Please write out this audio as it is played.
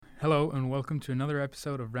Hello and welcome to another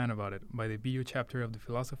episode of Ran About It by the BU chapter of the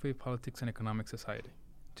Philosophy, Politics and Economics Society.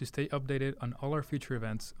 To stay updated on all our future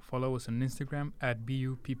events, follow us on Instagram at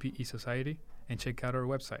BU PPE Society and check out our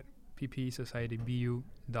website,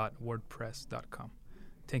 ppesocietybu.wordpress.com.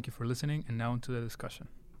 Thank you for listening, and now into the discussion.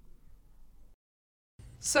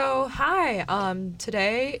 So, hi,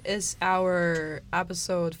 today is our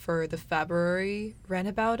episode for the February Ran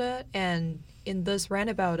About It, and in this Ran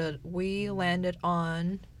About It, we landed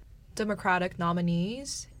on Democratic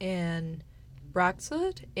nominees and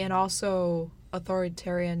Brexit, and also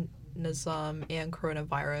authoritarianism and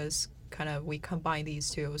coronavirus. We combine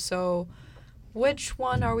these two. So, which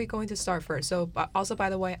one are we going to start first? So, also, by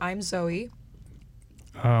the way, I'm Zoe.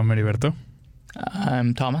 Heriberto.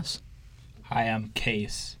 I'm Thomas. Hi, I'm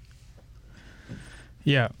Case.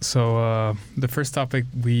 Yeah, so the first topic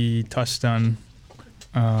we touched on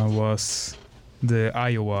was the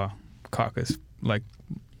Iowa caucus, like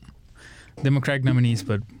Democratic nominees,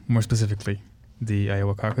 but more specifically, the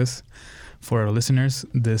Iowa caucus. For our listeners,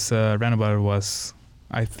 this roundabout was,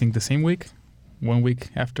 I think, the same week, 1 week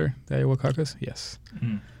after the Iowa caucus. Yes.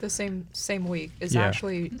 The same week. It's Yeah.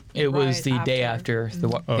 actually It was right the day after the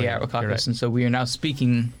Oh, yeah, Iowa you're caucus, right. and so we are now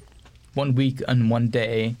speaking 1 week and 1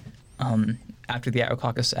 day after the Iowa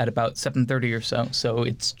caucus at about 7:30 or so. So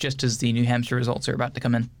it's just as the New Hampshire results are about to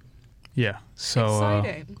come in. Yeah. So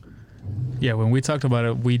exciting. yeah, when we talked about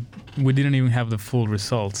it, we didn't even have the full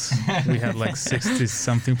results. We had like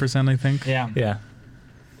 60-something%, I think. Yeah.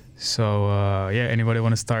 So yeah, anybody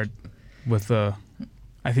want to start with I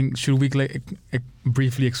think should we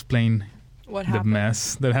briefly explain What the happened?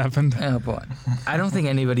 mess that happened? Oh boy, I don't think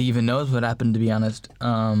anybody even knows what happened, to be honest.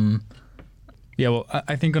 Yeah, well,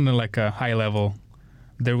 I think on a high level,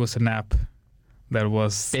 there was an app that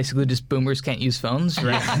was Basically, just boomers can't use phones,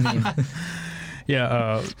 right? I mean,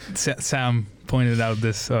 yeah. Sam pointed out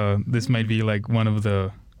this might be like one of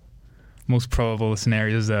the most probable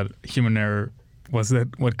scenarios that human error was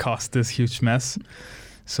that what caused this huge mess.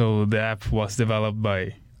 So the app was developed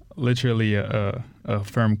by literally a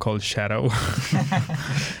firm called Shadow,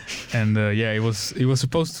 and yeah, it was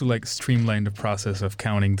supposed to like streamline the process of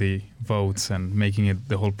counting the votes and making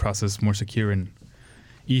the whole process more secure and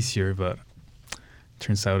easier. But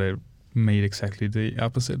turns out it made exactly the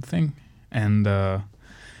opposite thing. And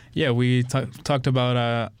yeah, we talked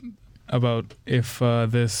about if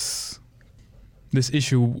this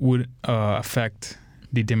issue would affect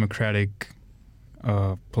the Democratic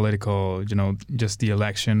political, just the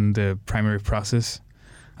election, the primary process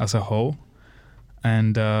as a whole.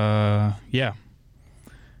 And yeah,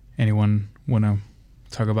 anyone want to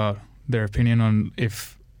talk about their opinion on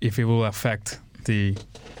if it will affect the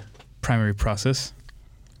primary process?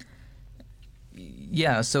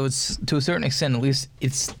 yeah. So it's, to a certain extent, at least,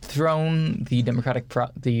 it's thrown the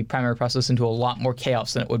the primary process into a lot more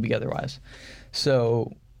chaos than it would be otherwise.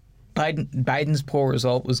 So Biden's poor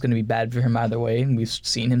result was going to be bad for him either way, and we've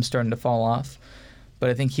seen him starting to fall off. But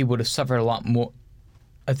I think he would have suffered a lot more.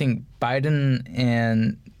 I think Biden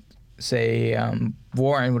and, say,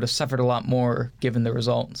 Warren would have suffered a lot more given the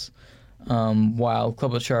results, while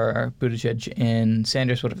Klobuchar, Buttigieg, and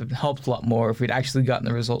Sanders would have helped a lot more if we'd actually gotten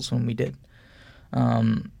the results when we did.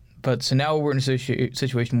 But so now we're in a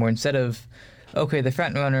situation where instead of, okay, the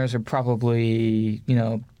front runners are probably,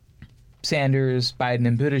 Sanders, Biden,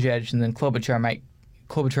 and Buttigieg, and then Klobuchar,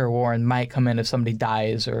 Warren might come in if somebody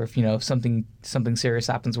dies or if something serious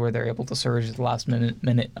happens where they're able to surge at the last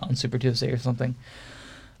minute on Super Tuesday or something.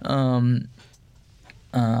 We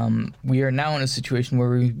are now in a situation where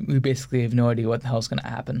we basically have no idea what the hell is going to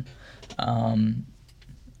happen.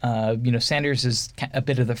 Sanders is a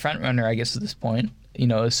bit of the front runner, I guess, at this point.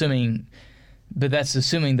 But that's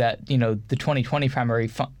assuming that the 2020 primary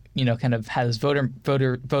kind of has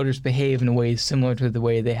voters behave in ways similar to the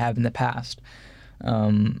way they have in the past.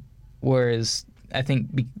 Whereas I think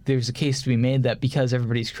there's a case to be made that because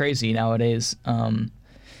everybody's crazy nowadays,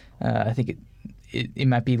 I think it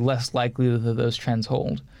might be less likely that those trends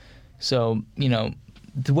hold. So,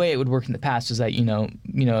 the way it would work in the past is that,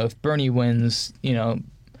 if Bernie wins,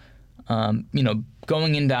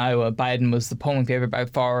 going into Iowa, Biden was the polling favorite by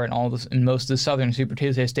far in most of the southern Super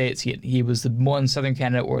Tuesday states. He was the one southern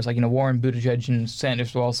candidate where it was like, Warren, Buttigieg, and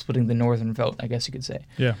Sanders were all splitting the northern vote, I guess you could say.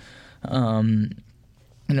 Yeah.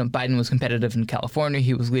 Biden was competitive in California.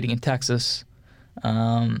 He was leading in Texas.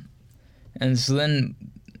 And so then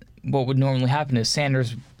what would normally happen is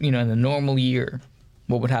Sanders, in the normal year,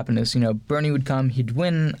 what would happen is, Bernie would come, he'd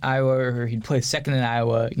win Iowa, or he'd place second in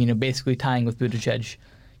Iowa, basically tying with Buttigieg.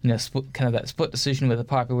 Kind of that split decision with a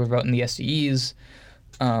popular vote in the SDEs,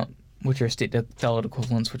 which are state ballot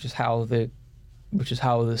equivalents, which is how the which is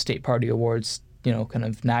how the state party awards, kind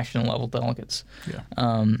of national level delegates. Yeah.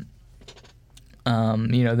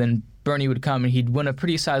 Then Bernie would come and he'd win a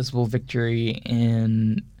pretty sizable victory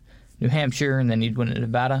in New Hampshire, and then he'd win in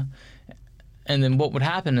Nevada. And then what would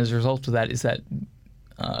happen as a result of that is that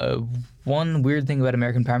one weird thing about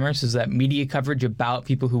American primaries is that media coverage about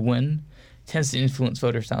people who win tends to influence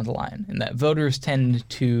voters down the line, and that voters tend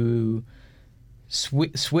to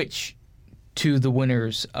switch to the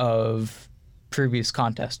winners of previous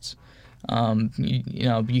contests.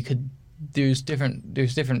 There's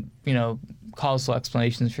different causal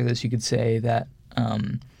explanations for this. You could say that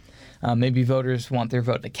maybe voters want their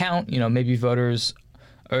vote to count. Maybe voters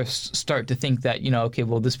start to think that okay,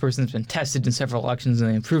 well, this person's been tested in several elections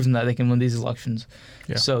and they've proven that they can win these elections.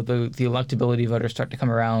 Yeah. So the electability voters start to come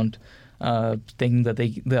around, thinking that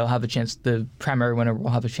they'll have a chance. The primary winner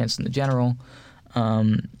will have a chance in the general.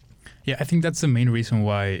 Yeah, I think that's the main reason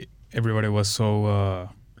why everybody was so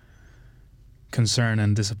concerned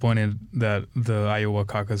and disappointed that the Iowa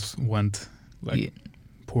caucus went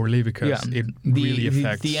poorly, because it really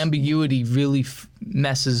affects... The ambiguity really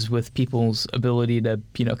messes with people's ability to,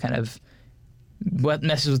 what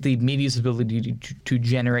messes with the media's ability to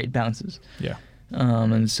generate bounces. Yeah.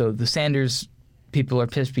 And so the Sanders people are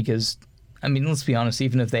pissed because, let's be honest,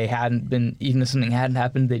 even if something hadn't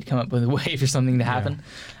happened, they'd come up with a way for something to happen. Yeah.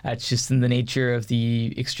 That's just in the nature of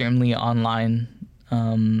the extremely online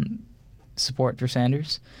support for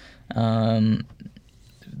Sanders.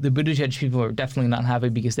 The Buttigieg people are definitely not happy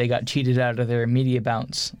because they got cheated out of their media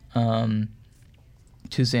bounce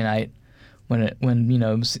Tuesday night when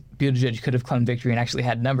Buttigieg could have claimed victory and actually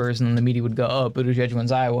had numbers, and then the media would go, oh, Buttigieg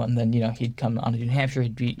wins Iowa, and then he'd come on to New Hampshire,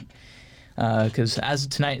 he'd beat. Because as of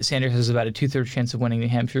tonight, Sanders has about a 2/3 chance of winning New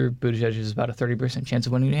Hampshire. Buttigieg has about a 30% chance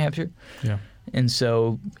of winning New Hampshire. Yeah. And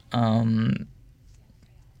so,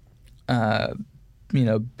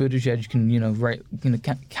 Buttigieg can,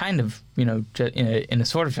 in a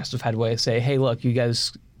sort of justified way, say, hey, look, you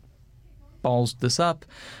guys ballsed this up,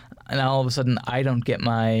 and now all of a sudden I don't get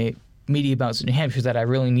my media bounce in New Hampshire that I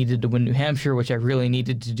really needed to win New Hampshire, which I really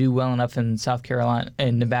needed to do well enough in South Carolina,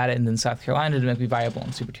 in Nevada, and then South Carolina to make me viable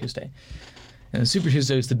on Super Tuesday. And Super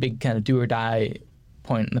Tuesday is the big kind of do or die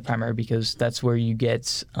point in the primary, because that's where you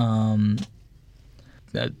get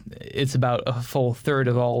it's about a full third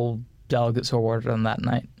of all delegates are awarded on that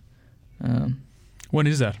night. When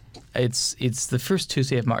is that? It's the first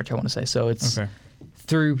Tuesday of March, I want to say. So it's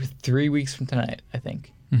through 3 weeks from tonight, I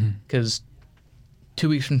think. Because 2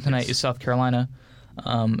 weeks from tonight is South Carolina,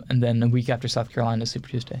 and then a week after South Carolina is Super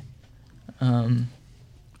Tuesday.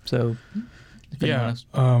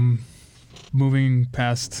 Moving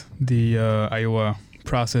past the Iowa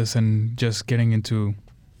process and just getting into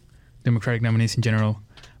Democratic nominees in general,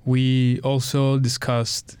 we also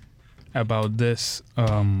discussed about this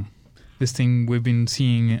thing we've been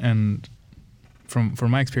seeing, and from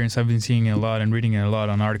my experience, I've been seeing it a lot and reading it a lot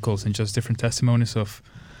on articles and just different testimonies of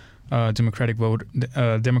Democrat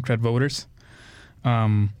voters.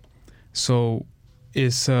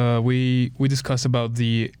 We discussed about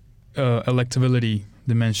the electability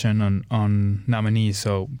dimension on nominees.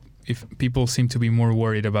 So if people seem to be more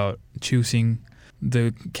worried about choosing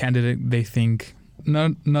the candidate they think,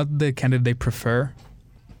 not the candidate they prefer,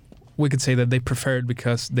 we could say that they prefer it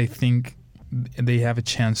because they think they have a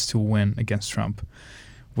chance to win against Trump,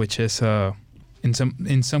 which is in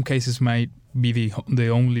some cases might be the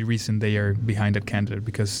only reason they are behind that candidate,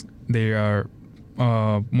 because they are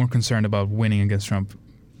more concerned about winning against Trump,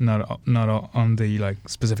 not on the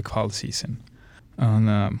specific policies and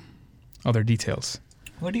on other details.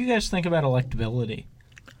 What do you guys think about electability?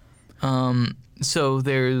 So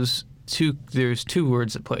there's two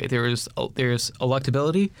words at play. There's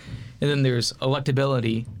electability, and then there's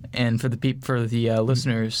electability. And for the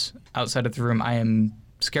listeners outside of the room, I am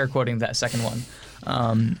scare quoting that second one.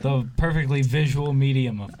 The perfectly visual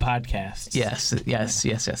medium of podcasts. Yes.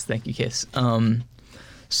 Thank you, Case.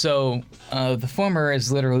 So the former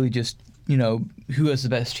is literally just who has the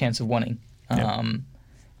best chance of winning. Yep.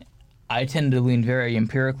 I tend to lean very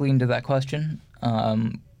empirically into that question,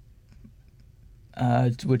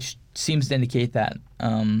 which seems to indicate that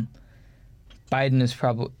Biden is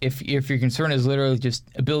probably, if your concern is literally just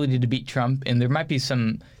ability to beat Trump, and there's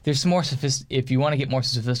some more if you want to get more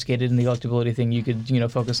sophisticated in the electability thing, you could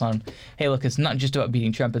focus on, hey, look, it's not just about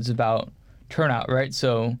beating Trump, it's about turnout, right?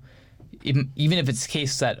 So even if it's the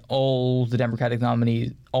case that all the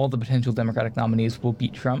potential Democratic nominees will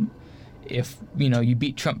beat Trump, if you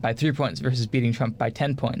beat Trump by 3 points versus beating Trump by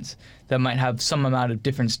 10 points, that might have some amount of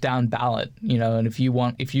difference down ballot. And if you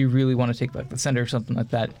really want to take back the Senate or something like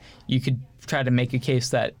that, you could try to make a case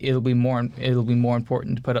that it'll be more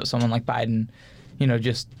important to put up someone like Biden.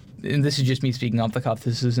 And this is just me speaking off the cuff.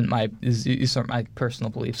 This isn't these aren't my personal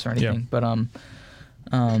beliefs or anything. Yeah. But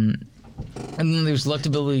and then there's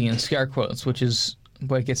electability and scare quotes, which is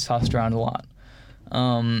what gets tossed around a lot.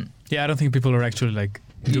 Yeah, I don't think people are actually like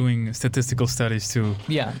doing statistical studies to.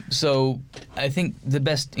 Yeah, so I think the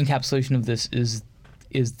best encapsulation of this is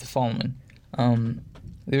the following.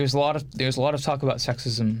 There's a lot of talk about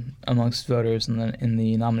sexism amongst voters in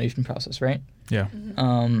the nomination process, right? Yeah.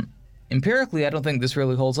 Empirically, I don't think this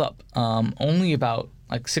really holds up. Only about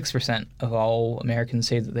 6% of all Americans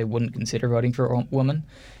say that they wouldn't consider voting for a woman,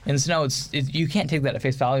 and so you can't take that at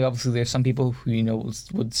face value. Obviously, there's some people who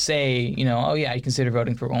would say oh yeah, I consider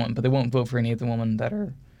voting for a woman, but they won't vote for any of the women that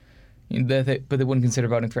are, but they wouldn't consider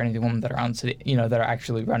voting for any of the women that are on that are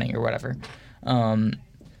actually running or whatever.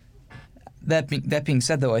 That being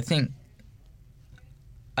said, though, I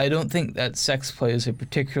don't think that sex plays a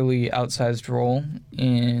particularly outsized role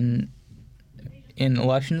in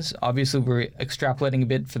elections. Obviously, we're extrapolating a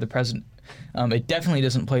bit for the president. It definitely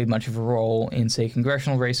doesn't play much of a role in, say,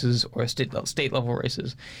 congressional races or state level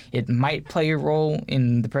races. It might play a role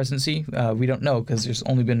in the presidency. We don't know because there's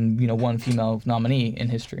only been one female nominee in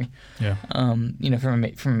history. Yeah. From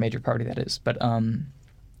a major party, that is. But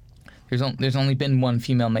there's only been one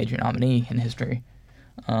female major nominee in history.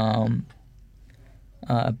 But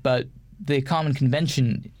the common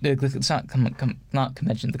convention, it's not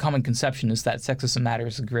convention, the common conception is that sexism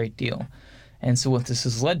matters a great deal. And so what this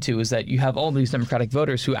has led to is that you have all these Democratic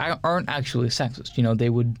voters who aren't actually sexist.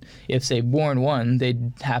 They would, if, say, Warren won,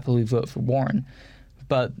 they'd happily vote for Warren.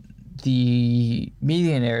 But the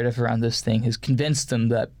media narrative around this thing has convinced them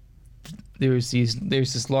that there's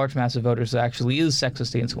this large mass of voters that actually is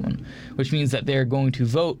sexist against women, which means that they're going to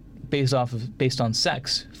vote based on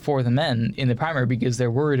sex for the men in the primary because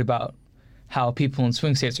they're worried about how people in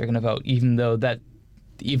swing states are going to vote, even though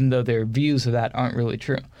their views of that aren't really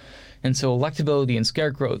true. And so electability and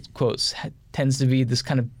scare quotes tends to be this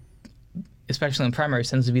kind of, especially in primaries,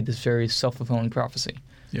 tends to be this very self-fulfilling prophecy.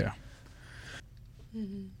 Yeah.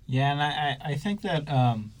 Mm-hmm. Yeah, and I think that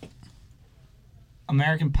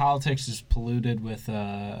American politics is polluted with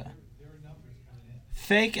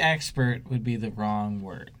fake expert would be the wrong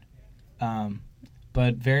word,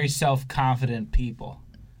 but very self-confident people.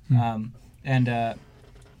 And do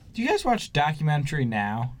you guys watch Documentary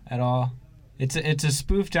Now at all? It's a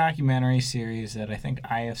spoof documentary series that I think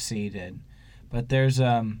IFC did, but there's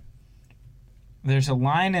a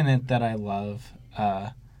line in it that I love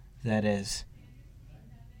that is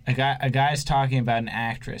a guy's talking about an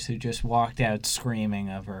actress who just walked out screaming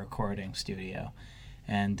of a recording studio,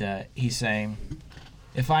 and he's saying,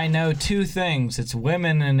 "If I know two things, it's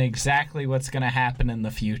women and exactly what's going to happen in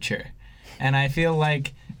the future," and I feel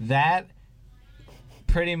like that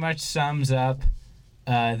pretty much sums up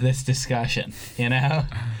this discussion.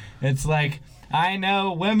 It's like, I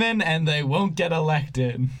know women and they won't get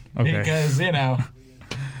elected because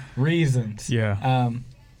reasons. Yeah.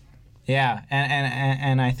 Yeah,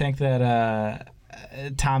 and I think that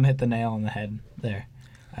Tom hit the nail on the head there.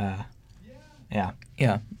 Yeah.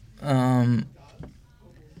 Yeah. And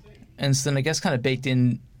so then I guess kind of baked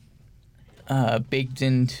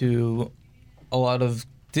into a lot of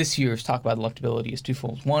this year's talk about electability is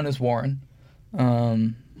twofold. One is Warren,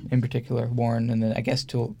 in particular Warren, and then I guess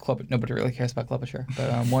nobody really cares about Klobuchar,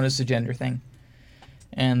 but one is the gender thing,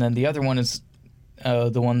 and then the other one is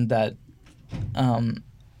the one that.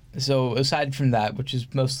 So aside from that, which is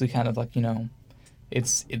mostly kind of like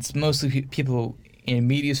it's mostly people in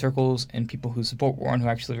media circles and people who support Warren who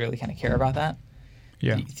actually really kind of care about that.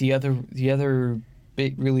 Yeah. The other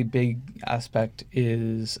really big aspect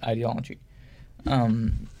is ideology.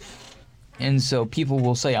 And so people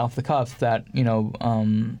will say off the cuff that,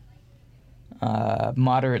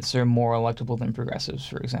 moderates are more electable than progressives,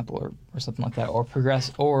 for example, or something like that. Or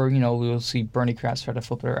we'll see Bernie Kratz try to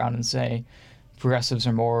flip it around and say progressives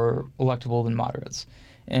are more electable than moderates.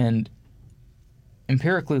 And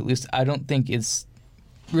empirically, at least, I don't think it's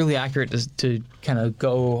really accurate to kind of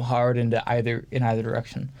go hard in either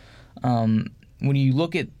direction. When you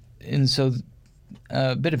look at, and so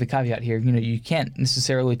a bit of a caveat here, you can't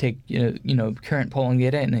necessarily take current polling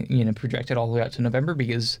data and project it all the way out to November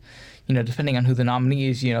because depending on who the nominee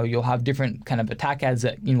is, you'll have different kind of attack ads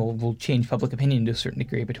that will change public opinion to a certain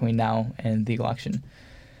degree between now and the election.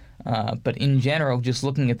 But in general, just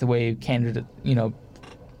looking at the way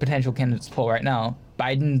potential candidates poll right now,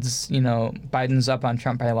 Biden's up on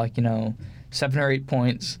Trump by 7 or 8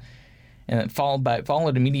 points, and then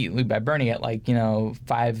followed immediately by Bernie at 5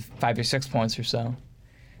 or 6 points or so.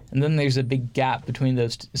 And then there's a big gap between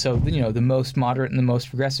those. So the most moderate and the most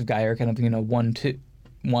progressive guy are kind of 1-2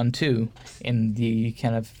 in the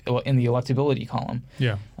in the electability column.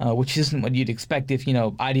 Yeah. Which isn't what you'd expect if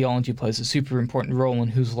ideology plays a super important role in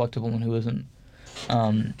who's electable and who isn't.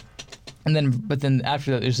 But then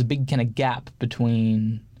after that, there's a big kind of gap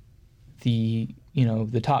between the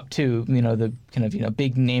top two, the kind of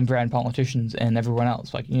big name brand politicians and everyone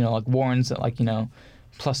else. Like Warren's at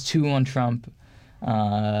 +2 on Trump.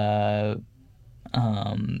 And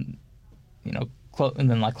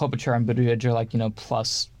then Klobuchar and Buttigieg are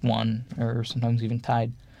 +1 or sometimes even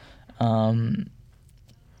tied. And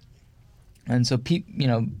so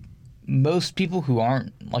most people who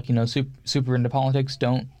aren't super into politics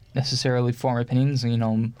don't necessarily form opinions,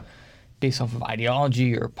 based off of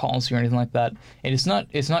ideology or policy or anything like that. And it's not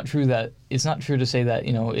true to say that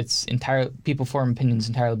it's people form opinions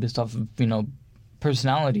entirely based off of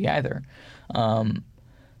personality either.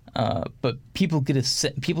 But people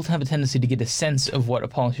have a tendency to get a sense of what a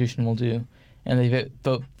politician will do, and they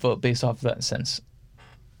vote based off of that sense.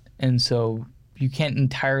 And so you can't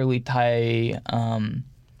entirely tie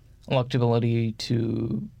electability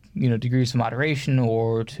to degrees of moderation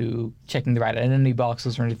or to checking the right identity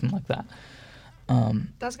boxes or anything like that.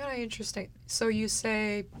 That's kind of interesting. So you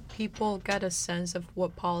say people get a sense of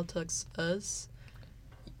what politics is.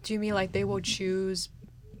 Do you mean they will choose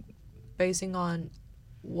basing on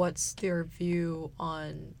what's their view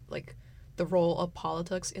on the role of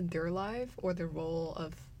politics in their life or the role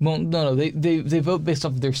of... Well, no, they vote based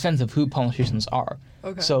off of their sense of who politicians are.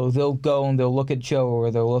 Okay. So they'll go and they'll look at Joe or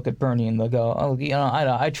they'll look at Bernie and they'll go, oh,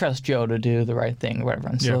 I trust Joe to do the right thing or whatever,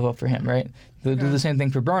 and still vote for him, right? They'll do the same thing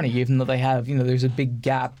for Bernie, even though they have, there's a big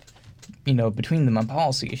gap, between them on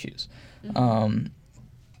policy issues. Mm-hmm.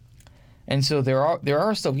 And so there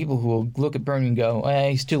are still people who will look at Bernie and go,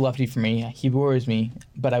 he's too lefty for me, he bores me,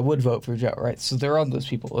 but I would vote for Joe, right? So there are those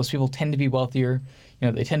people. Those people tend to be wealthier.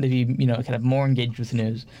 They tend to be, kind of more engaged with the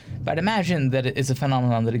news. But I'd imagine that it's a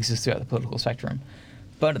phenomenon that exists throughout the political spectrum.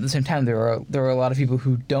 But at the same time, there are a lot of people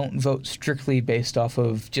who don't vote strictly based off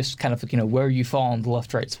of just kind of where you fall on the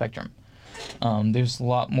left-right spectrum. There's a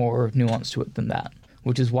lot more nuance to it than that,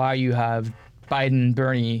 which is why you have Biden,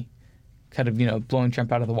 Bernie, kind of blowing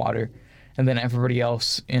Trump out of the water, and then everybody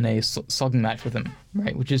else in a slugging match with him,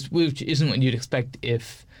 right? Which isn't what you'd expect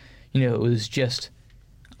if it was just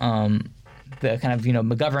the kind of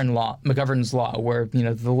McGovern's law, where the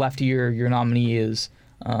leftier your nominee is,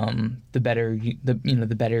 the better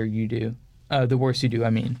you do, the worse you do. I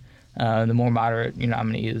mean, the more moderate your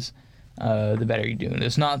nominee is, the better you do. And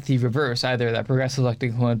it's not the reverse either. That progressives like to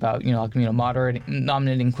complain about, moderate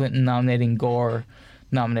nominating Clinton, nominating Gore,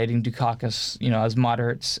 nominating Dukakis, as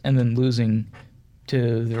moderates, and then losing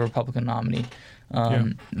to the Republican nominee.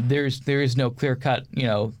 There is no clear cut,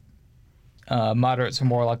 moderates are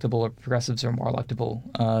more electable or progressives are more electable.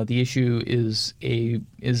 The issue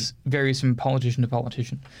varies from politician to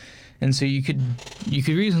politician, and so you could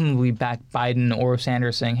reasonably back Biden or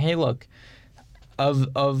Sanders saying, hey, look,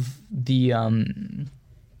 of the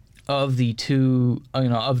two,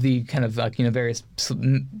 of the kind of various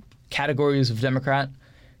categories of Democrat.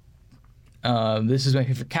 This is my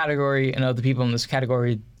favorite category, and of the people in this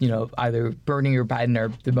category, either Bernie or Biden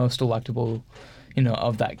are the most electable,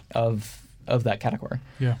 of that category.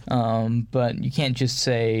 Yeah. But you can't just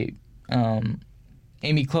say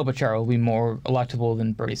Amy Klobuchar will be more electable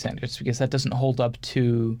than Bernie Sanders, because that doesn't hold up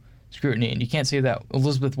to scrutiny. And you can't say that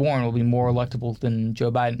Elizabeth Warren will be more electable than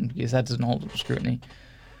Joe Biden, because that doesn't hold up to scrutiny.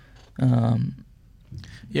 Yeah,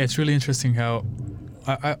 it's really interesting how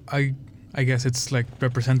I guess it's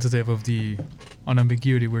representative of the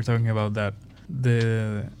unambiguity we're talking about, that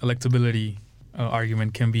the electability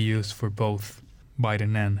argument can be used for both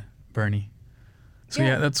Biden and Bernie. So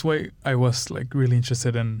yeah, that's why I was really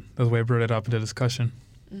interested, and that's why I brought it up in the discussion.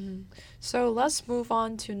 Mm-hmm. So let's move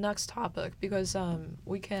on to next topic, because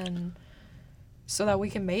we can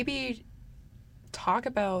maybe talk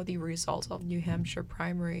about the results of New Hampshire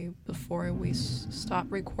primary before we stop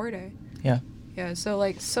recording. Yeah. Yeah,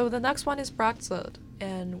 so the next one is Brexit,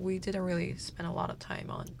 and we didn't really spend a lot of time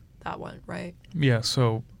on that one, right? Yeah,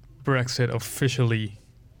 so Brexit officially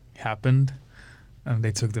happened, and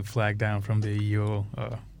they took the flag down from the EU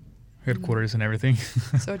headquarters and everything.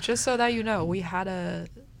 So just so that you know, we had a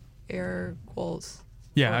air quotes.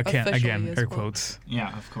 Yeah, again, air well. quotes.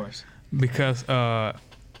 Yeah, of course. Because,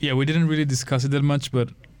 we didn't really discuss it that much,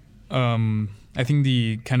 but I think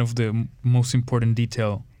the most important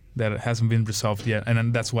detail that hasn't been resolved yet, and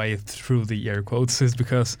then that's why I threw the air quotes, is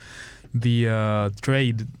because the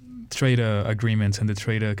trade agreements and the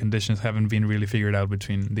trade conditions haven't been really figured out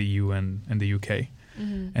between the EU and the UK,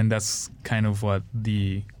 and that's kind of what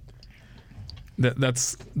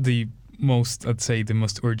that's the most, I'd say, the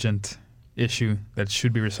most urgent issue that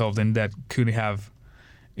should be resolved, and that could have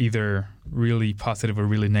either really positive or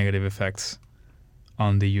really negative effects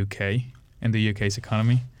on the UK and the UK's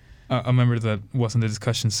economy. I remember that wasn't the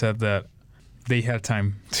discussion said that they had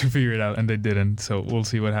time to figure it out and they didn't. So we'll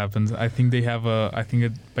see what happens. I think they have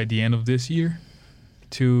by the end of this year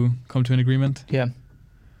to come to an agreement. Yeah.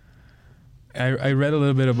 I read a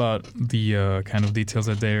little bit about the kind of details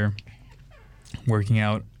that they're working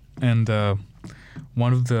out, and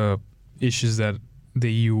one of the issues that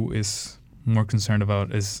the EU is more concerned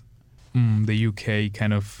about is the UK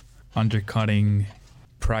kind of undercutting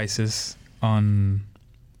prices on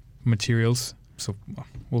materials. So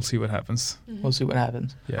we'll see what happens. We'll see what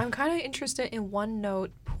happens. Yeah. I'm kind of interested in one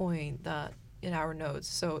note point that in our notes.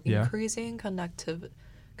 So increasing connectivity,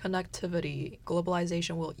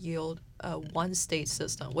 globalization will yield a one-state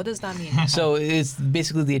system. What does that mean? So it's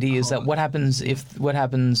basically the idea is that what happens.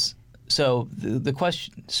 So the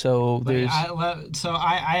question. So there's.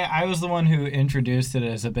 I was the one who introduced it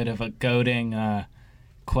as a bit of a goading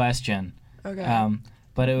question. Okay.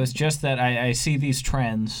 But it was just that I see these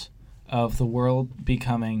trends of the world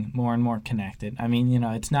becoming more and more connected. I mean,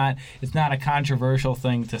 it's not a controversial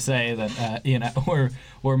thing to say that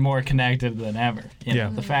we're more connected than ever. Yeah.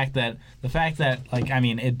 The fact that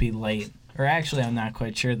it'd be late, or actually I'm not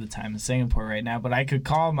quite sure the time in Singapore right now, but I could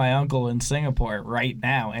call my uncle in Singapore right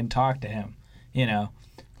now and talk to him.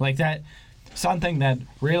 Like that. Something that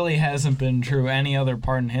really hasn't been true any other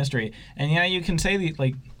part in history. And you can say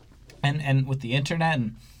and with the internet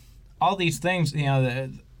and all these things,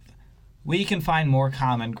 we can find more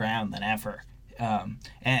common ground than ever.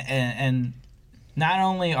 And not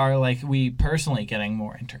only are we personally getting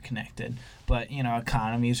more interconnected, but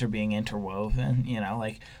economies are being interwoven.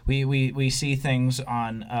 We see things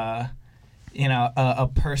on a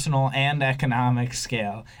personal and economic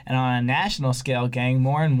scale, and on a national scale, getting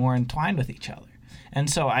more and more entwined with each other. And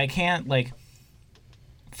so I can't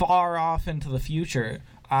far off into the future,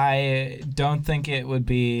 I don't think it would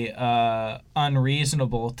be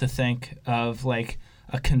unreasonable to think of a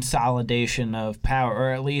consolidation of power,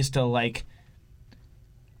 or at least a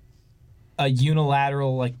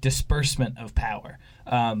unilateral disbursement of power.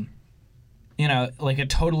 A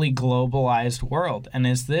totally globalized world. And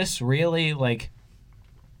is this really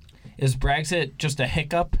is Brexit just a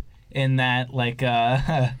hiccup in that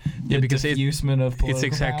the because diffusement of political it's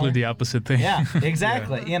exactly power? the opposite thing. Yeah,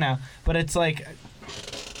 exactly. But it's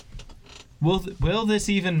will this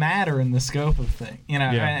even matter in the scope of thing?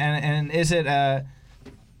 And is it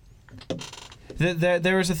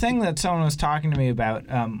there was a thing that someone was talking to me about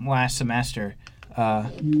last semester.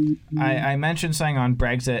 I mentioned something on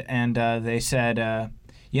Brexit, and they said,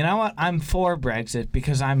 you know what? I'm for Brexit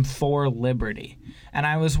because I'm for liberty. And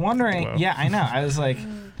I was wondering, Wow. yeah, I know. I was like,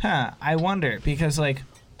 I wonder, because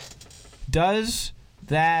does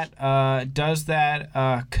that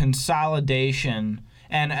consolidation,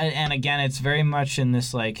 and again, it's very much in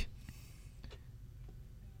this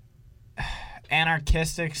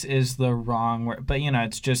anarchistics is the wrong word, but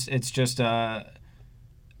it's just a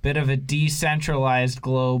bit of a decentralized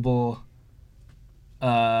global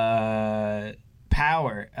power.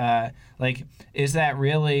 Is that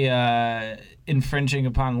really infringing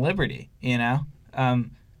upon liberty?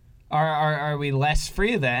 Are we less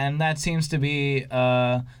free then? And that seems to be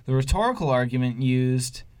the rhetorical argument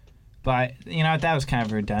used by, that was kind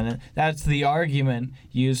of redundant. That's the argument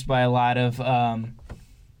used by a lot of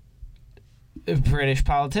British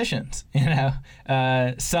politicians,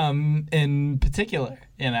 some in particular,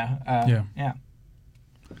 Yeah.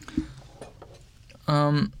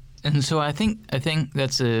 And so I think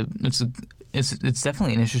it's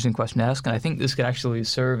definitely an interesting question to ask, and I think this could actually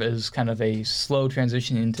serve as kind of a slow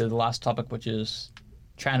transition into the last topic, which is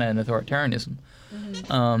China and authoritarianism.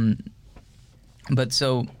 But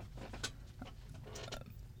so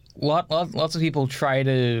lots of people try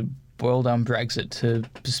to boil down Brexit to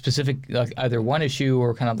specific, either one issue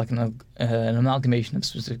or kind of an amalgamation of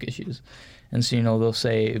specific issues. And so they'll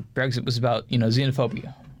say Brexit was about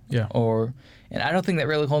xenophobia. Yeah. And I don't think that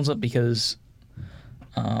really holds up, because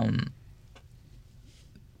the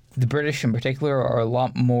British in particular are a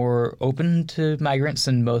lot more open to migrants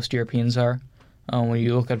than most Europeans are. When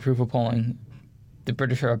you look at approval polling, the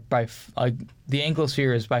British are the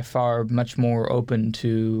Anglosphere is by far much more open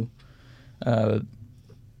to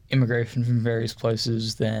immigration from various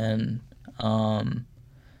places than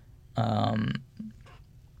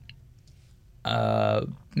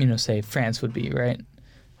say France would be, right?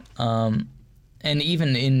 And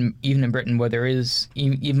even in Britain, where there is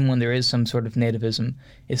even when there is some sort of nativism,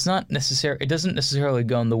 it's not necessary. It doesn't necessarily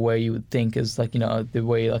go in the way you would think is like the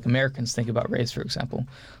way like Americans think about race, for example.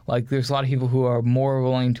 Like there's a lot of people who are more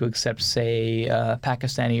willing to accept, say,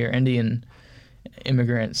 Pakistani or Indian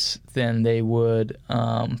immigrants than they would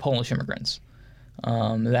Polish immigrants.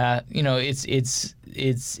 That it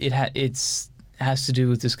has to do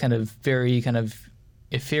with this kind of very kind of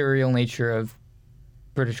ethereal nature of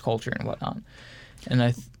British culture and whatnot.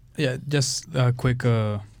 And just a quick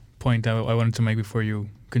point I wanted to make before you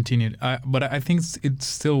continued. But I think it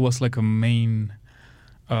still was like a main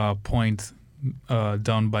point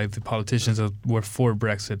done by the politicians that were for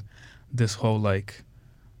Brexit. This whole like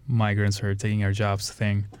migrants are taking our jobs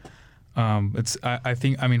thing. I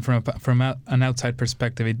think from an outside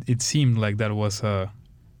perspective, it seemed like that was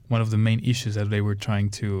one of the main issues that they were trying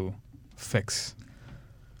to fix.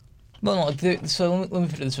 Well, so let me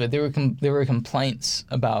put it this way: there were complaints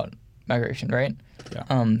about migration, right?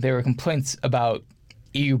 Yeah. There were complaints about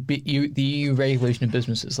the EU regulation of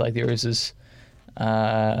businesses. Like there was this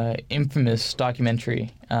infamous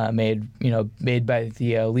documentary made by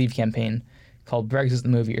the Leave campaign called Brexit the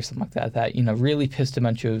Movie or something like that. That really pissed a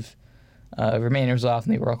bunch of Remainers off,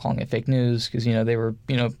 and they were all calling it fake news because they were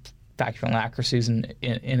factual inaccuracies in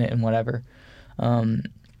it and whatever.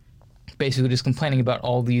 Basically, just complaining about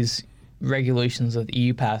all these regulations that the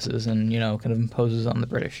EU passes and kind of imposes on the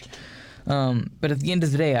British. But at the end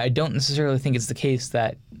of the day, I don't necessarily think it's the case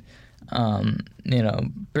that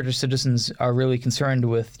British citizens are really concerned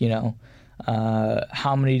with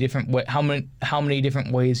how many different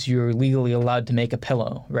ways you're legally allowed to make a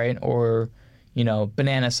pillow, right? Or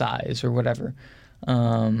banana size or whatever.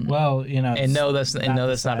 And no, that's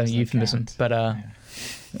not a euphemism, but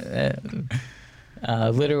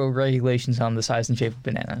literal regulations on the size and shape of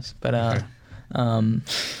bananas. But okay.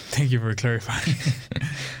 Thank you for clarifying.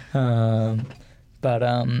 I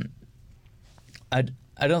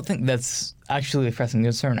don't think that's actually a pressing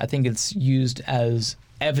concern. I think it's used as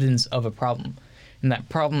evidence of a problem, and that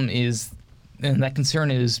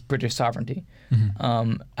concern is British sovereignty.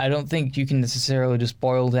 Mm-hmm. I don't think you can necessarily just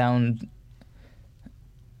boil down.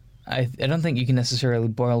 I don't think you can necessarily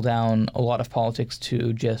boil down a lot of politics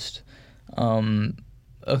to just,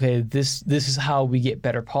 okay, this is how we get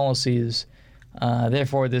better policies,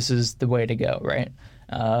 therefore this is the way to go, right?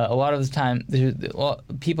 A lot of the time,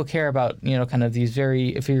 people care about kind of these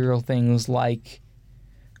very ethereal things like,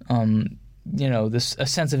 a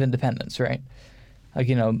sense of independence, right? Like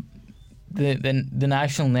the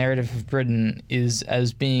national narrative of Britain is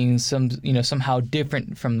as being somehow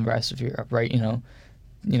different from the rest of Europe, right?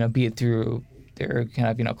 Be it through their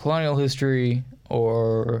kind of colonial history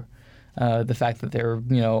or the fact that they're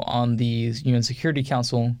on the UN Security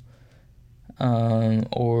Council,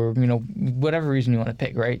 or whatever reason you want to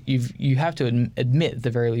pick, right? You have to admit at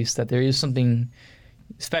the very least that there is something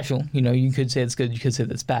special. You could say it's good, you could say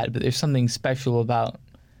that's bad, but there's something special about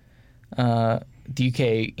the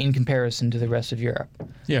UK in comparison to the rest of Europe.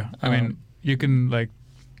 Yeah, I mean you can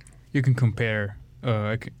compare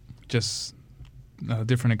just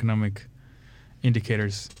different economic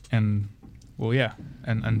indicators, and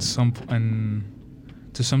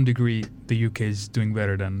to some degree the UK is doing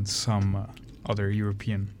better than some other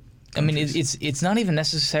European countries. I mean, it's not even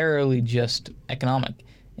necessarily just economic,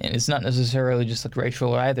 and it's not necessarily just like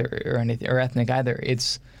racial either or anything or ethnic either. I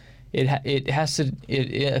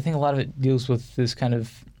think a lot of it deals with this kind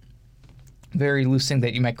of very loose thing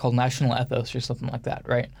that you might call national ethos or something like that,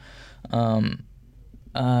 right?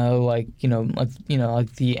 Like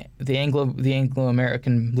the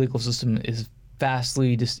Anglo-American legal system is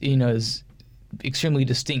vastly is extremely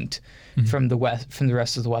distinct Mm-hmm. from the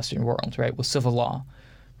rest of the Western world, right? With civil law,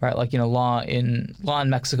 right? Like law in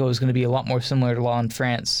Mexico is going to be a lot more similar to law in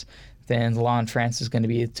France than the law in France is going to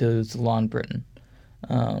be to the law in Britain,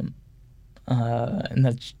 and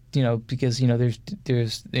that's because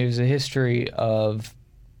there's a history of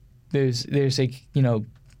there's a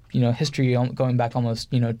history going back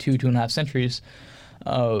almost 2.5 centuries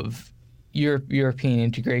of European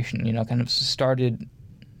integration. Kind of started.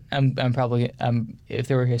 I'm probably if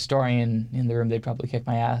there were a historian in the room, they'd probably kick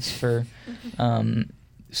my ass for some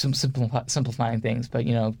simplifying things. But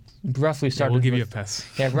roughly started. We'll give you a pass.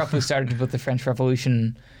 Yeah, roughly started with the French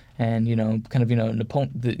Revolution, and kind of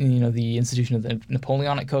the institution of the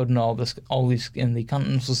Napoleonic Code and all these in the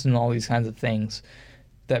continental system, and all these kinds of things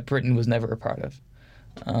that Britain was never a part of,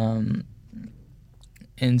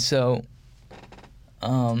 and so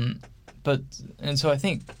I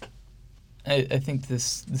think. I think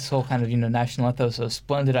this whole kind of national ethos of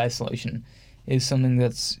splendid isolation is something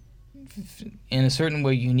that's in a certain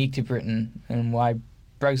way unique to Britain, and why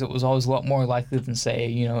Brexit was always a lot more likely than,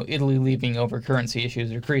 say, Italy leaving over currency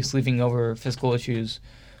issues, or Greece leaving over fiscal issues,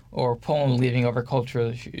 or Poland leaving over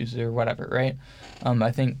cultural issues, or whatever, right?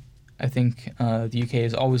 I think the UK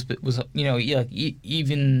has always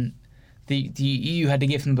even the EU had to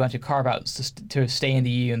give them a bunch of carve-outs to stay in the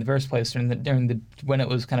EU in the first place during the when it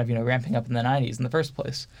was kind of ramping up in the 90s in the first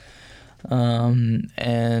place,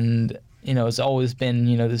 and it's always been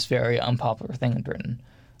this very unpopular thing in Britain,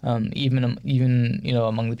 even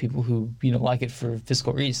among the people who like it for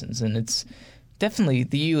fiscal reasons, and it's definitely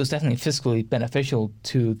the EU is definitely fiscally beneficial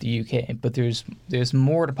to the UK, but there's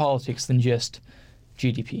more to politics than just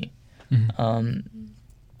GDP. Mm-hmm.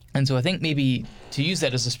 And so I think maybe to use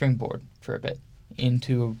that as a springboard for a bit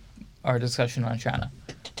into our discussion on China.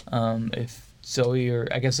 If Zoe, or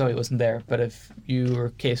I guess Zoe wasn't there, but if you or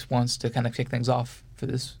Case wants to kind of kick things off for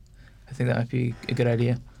this, I think that might be a good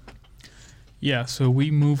idea. Yeah, so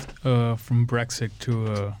we moved from Brexit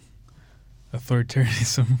to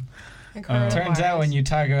authoritarianism. Turns out when you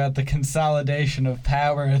talk about the consolidation of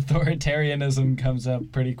power, authoritarianism comes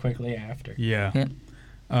up pretty quickly after. Yeah.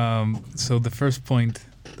 So the first point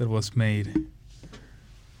that was made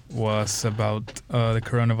was about the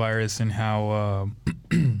coronavirus and how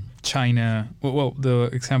China. Well, the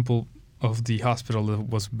example of the hospital that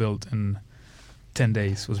was built in 10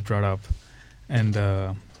 days was brought up, and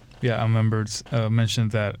our members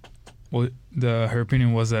mentioned that. Well, her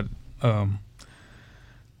opinion was that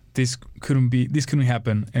this couldn't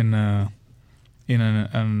happen in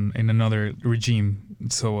another regime.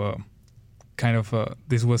 So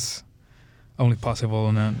this was only possible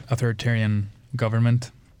in an authoritarian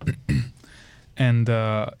government. And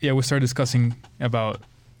we started discussing about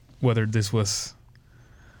whether this was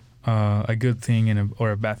a good thing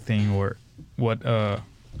or a bad thing, or what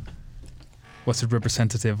was it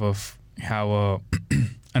representative of how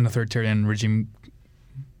an authoritarian regime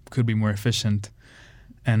could be more efficient,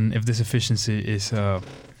 and if this efficiency is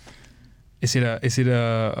it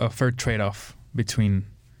a fair trade-off between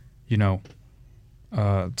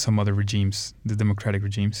some other regimes, the democratic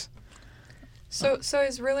regimes. So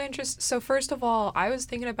it's really interesting. So first of all, I was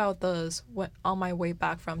thinking about this on my way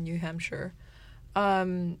back from New Hampshire.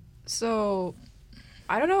 So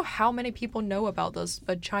I don't know how many people know about this,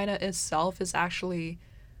 but China itself is actually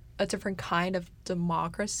a different kind of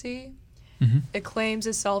democracy. Mm-hmm. It claims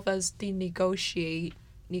itself as the negotiated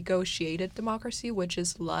democracy, which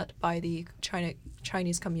is led by the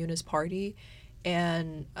Chinese Communist Party,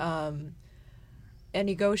 and a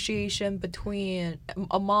negotiation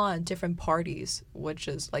among different parties, which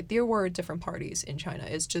is like there were different parties in China.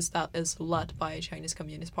 It's just that it's led by a Chinese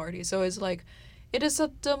Communist Party. So it's like it is a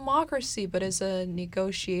democracy, but it's a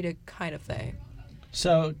negotiated kind of thing.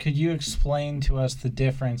 So could you explain to us the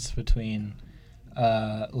difference between,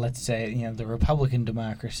 let's say, the Republican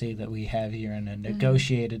democracy that we have here and a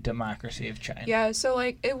negotiated democracy of China? Yeah, so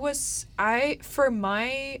like it was, for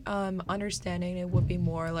my understanding, it would be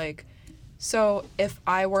more like, so if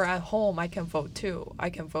I were at home, I can vote too. I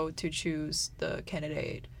can vote to choose the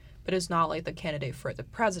candidate, but it's not like the candidate for the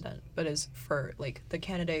president, but it's for like the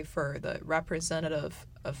candidate for the representative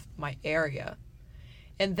of my area.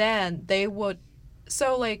 And then they would,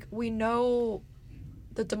 so like we know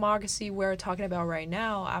the democracy we're talking about right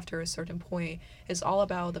now after a certain point is all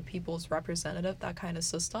about the people's representative, that kind of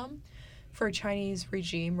system. For Chinese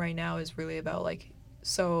regime right now is really about like,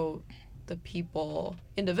 so the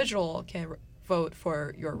individual can vote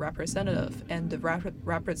for your representative, and the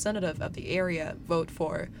representative of the area vote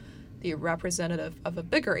for the representative of a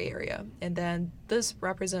bigger area, and then this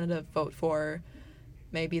representative vote for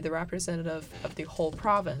maybe the representative of the whole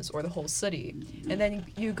province or the whole city, and then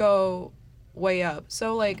you go way up.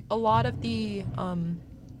 So like a lot of the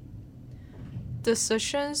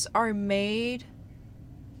decisions are made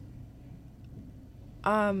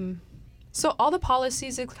so all the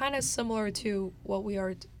policies is kind of similar to what we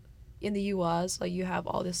are in the U.S. Like you have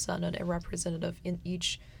all the Senate and representative in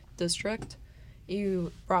each district.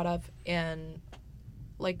 You brought up in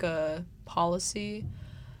like a policy,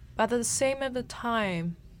 but at the same at the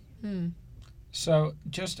time. So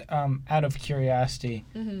just out of curiosity,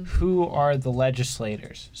 who are the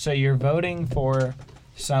legislators? So you're voting for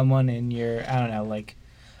someone in your, I don't know, like,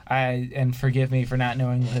 and forgive me for not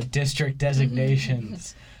knowing the district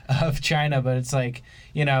designations of China, but it's like,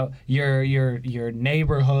 you know, your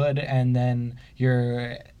neighborhood, and then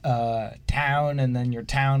your town, and then your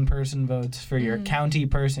town person votes for your county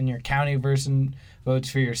person, your county person votes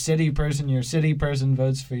for your city person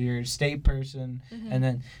votes for your state person, and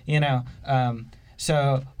then, you know,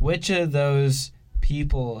 so which of those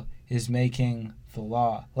people is making the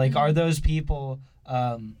law? Like, are those people,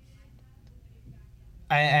 and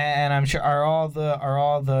I'm sure, are all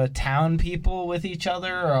the town people with each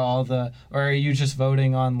other, or are you just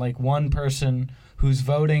voting on like one person who's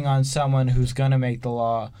voting on someone who's gonna make the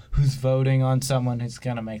law, who's voting on someone who's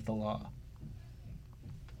gonna make the law?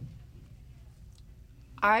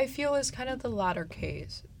 I feel it's kind of the latter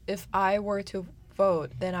case. If I were to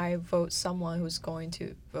vote, then I vote someone who's going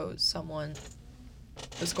to vote someone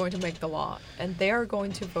who's going to make the law, and they are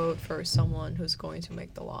going to vote for someone who's going to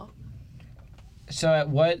make the law. So at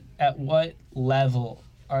what level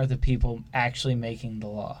are the people actually making the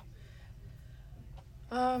law?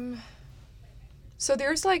 So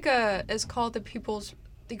there's like it's called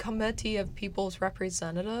the Committee of People's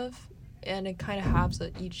Representative, and it kind of happens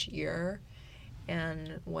it each year,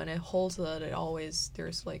 and when it holds it,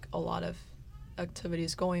 there's like a lot of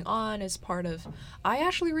activities going on. It's part of, I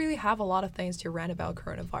actually really have a lot of things to rant about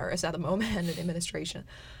coronavirus at the moment in the administration,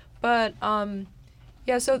 but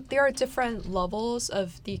yeah, so there are different levels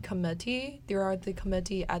of the committee. There are the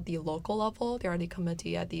committee at the local level, there are the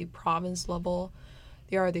committee at the province level,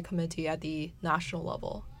 there are the committee at the national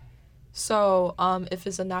level. So if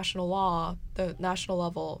it's a national law, the national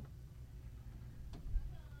level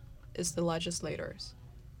is the legislators,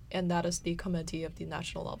 and that is the committee of the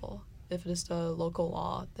national level. If it is the local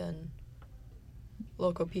law, then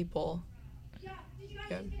local people. Yeah.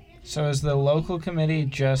 So is the local committee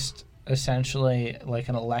just essentially like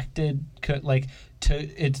an elected,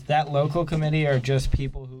 it's that local committee are just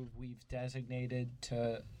people who we've designated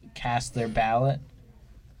to cast their ballot?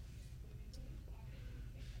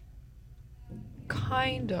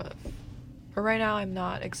 Kind of. But right now I'm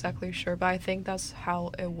not exactly sure, but I think that's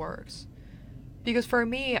how it works. Because for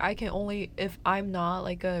me, I can only, if I'm not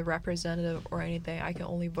like a representative or anything, I can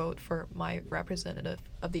only vote for my representative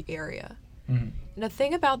of the area. Mm-hmm. And the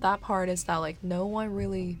thing about that part is that like no one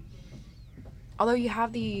really, although you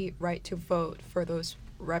have the right to vote for those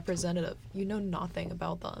representative, you know nothing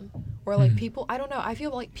about them. Or like people, I don't know, I feel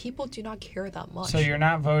like people do not care that much. So you're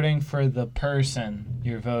not voting for the person,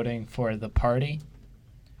 you're voting for the party?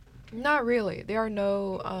 Not really. There are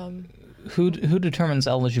no Who determines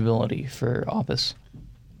eligibility for office?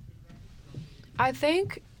 I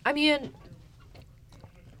think, I mean,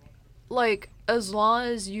 like, as long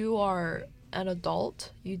as you are an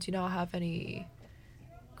adult, you do not have any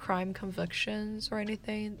crime convictions or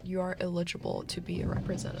anything, you are eligible to be a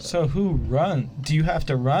representative. So who do you have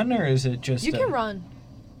to run, or is it just you can run.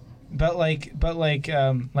 But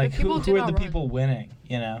people who do are not the run. people winning,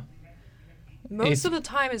 you know? Most of the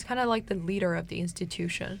time, it's kind of like the leader of the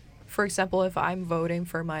institution. For example, if I'm voting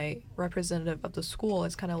for my representative of the school,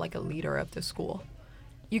 it's kind of like a leader of the school.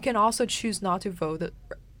 You can also choose not to vote the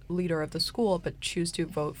leader of the school, but choose to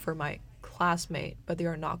vote for my classmate, but they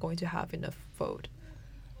are not going to have enough vote.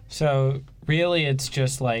 So really it's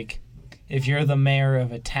just like, if you're the mayor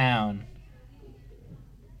of a town,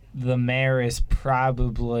 the mayor is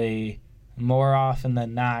probably more often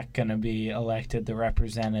than not going to be elected the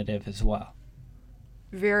representative as well.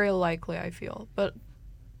 Very likely, I feel. But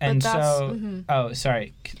And that's, so, oh,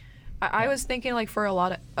 sorry. I was thinking like for a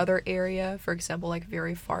lot of other area, for example, like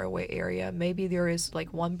very far away area, maybe there is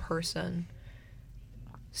like one person.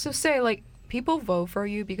 So say like people vote for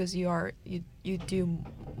you because you do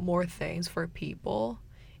more things for people,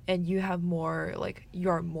 and you have more like you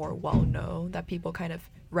are more well known, that people kind of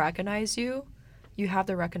recognize you. You have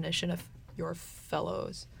the recognition of your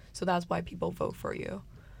fellows, so that's why people vote for you.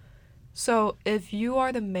 So if you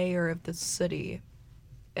are the mayor of the city,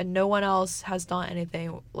 and no one else has done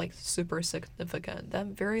anything like super significant,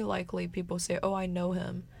 then very likely people say, oh, I know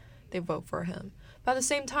him, they vote for him. But at the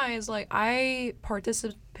same time, it's like I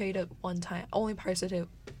participated one time, only participated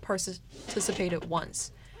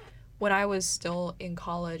once, when I was still in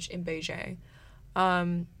college in Beijing.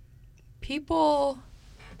 People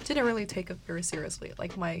didn't really take it very seriously,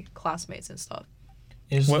 like my classmates and stuff.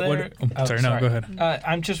 Go ahead.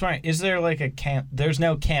 I'm just wondering, is there like there's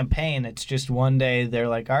no campaign, it's just one day they're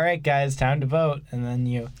like, all right, guys, time to vote, and then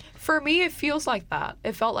you... For me, it feels like that.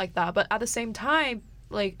 It felt like that. But at the same time,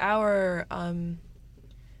 like our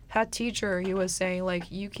head teacher, he was saying,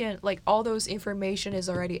 like, you can, like, all those information is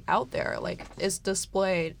already out there. Like, it's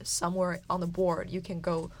displayed somewhere on the board. You can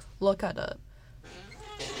go look at it.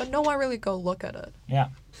 But no one really go look at it. Yeah.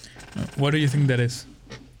 What do you think that is?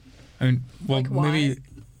 I mean, well, Like, why? maybe,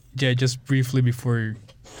 yeah, just briefly before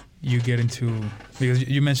you get into, because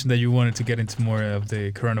you mentioned that you wanted to get into more of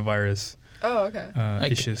the coronavirus Oh, okay.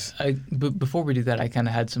 issues. Before we do that, I kind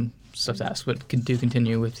of had some stuff to ask, but do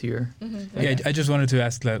continue with your. Yeah, I just wanted to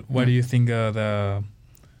ask that. Why do you think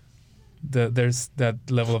there's that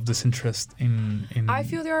level of disinterest in? I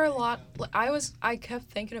feel there are a lot. I kept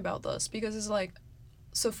thinking about this because it's like,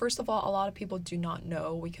 so first of all, a lot of people do not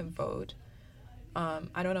know we can vote.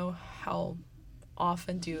 I don't know how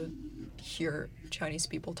often do you hear Chinese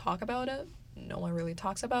people talk about it. No one really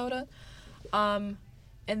talks about it.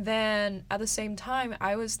 And then at the same time,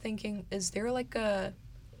 I was thinking, is there like a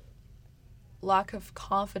lack of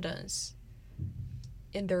confidence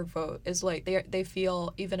in their vote? Is like they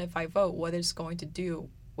feel even if I vote, what it's going to do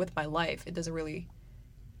with my life, it doesn't really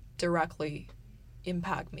directly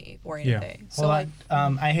impact me or anything. So Hold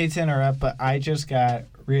on. I hate to interrupt, but I just got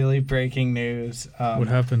really breaking news. What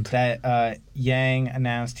happened? That Yang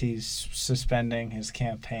announced he's suspending his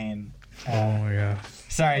campaign. Oh yeah.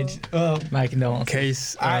 Sorry. My condolences.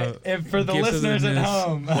 Case. If for the gives us listeners at this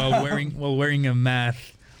home. while wearing a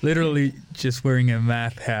math, literally just wearing a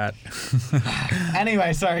math hat.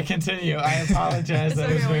 Anyway, sorry. Continue. I apologize.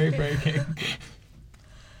 That was very breaking.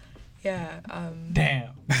 yeah.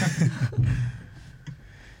 Damn.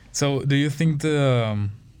 So, do you think this?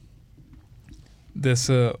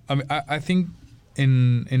 I mean, I think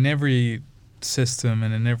in every system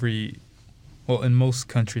and in every, well, in most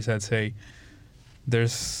countries, I'd say,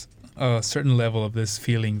 there's a certain level of this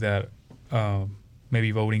feeling that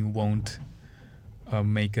maybe voting won't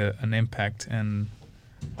make an impact, and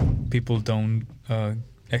people don't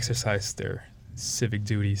exercise their civic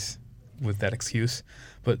duties with that excuse.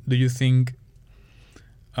 But do you think?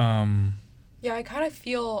 Yeah, I kind of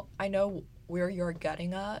feel I know where you're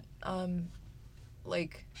getting at.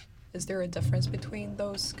 Like, is there a difference between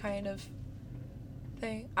those kind of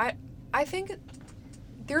thing? I think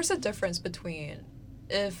there's a difference between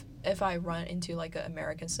if I run into like an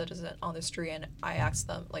American citizen on the street and I ask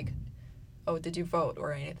them like, oh, did you vote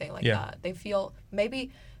or anything like that? They feel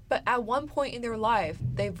maybe, but at one point in their life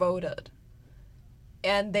they voted,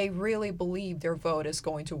 and they really believe their vote is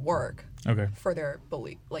going to work. Okay. For their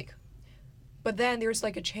belief, like. But then there's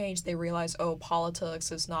like a change. They realize, oh,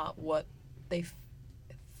 politics is not what they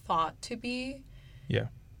thought to be. Yeah.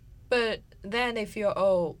 But then they feel,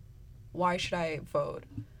 oh, why should I vote?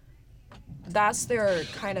 That's their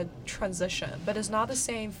kind of transition. But it's not the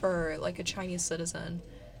same for like a Chinese citizen.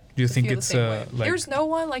 Do you to think feel the it's same way. like? There's no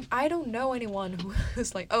one like I don't know anyone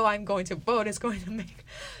who's like, oh, I'm going to vote. It's going to make.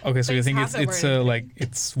 Okay, so you things think it's happen or anything. like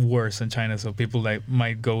it's worse in China, so people like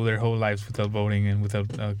might go their whole lives without voting and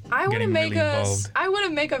without I wouldn't getting make really involved. I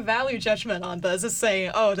wouldn't make a value judgment on this as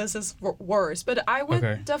saying, oh, this is worse. But I would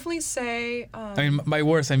Okay. definitely say. I mean, by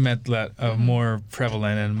worse I meant that more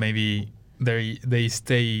prevalent, and maybe they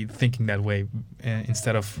stay thinking that way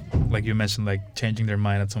instead of, like you mentioned, like changing their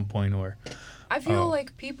mind at some point or. I feel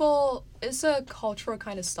like people, it's a cultural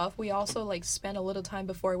kind of stuff. We also like spend a little time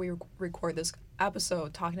before we record this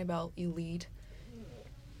episode talking about elite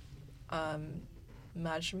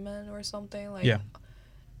measurement or something. Like, Yeah.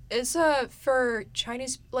 It's for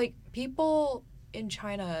Chinese, like people in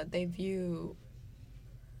China, they view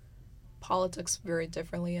politics very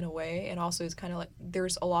differently in a way. And also it's kind of like,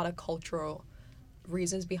 there's a lot of cultural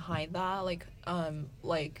reasons behind that. Like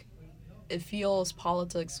it feels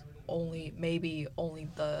politics maybe only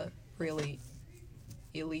the really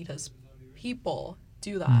elitist people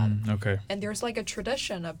do that. Okay. And there's like a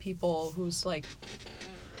tradition of people who study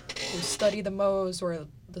the most, or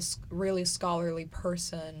the really scholarly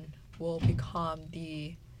person will become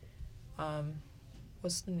the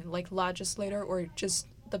like legislator, or just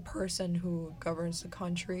the person who governs the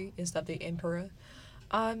country instead of the emperor.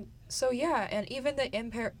 So yeah, and even the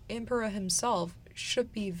emperor himself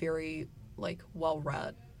should be very like well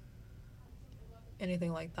read.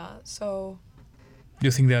 Anything like that. So Do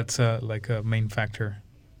you think that's like a main factor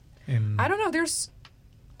in? I don't know. There's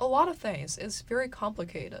a lot of things. It's very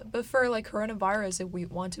complicated. But for like coronavirus, if we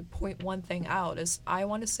want to point one thing out, is I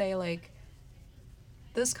want to say like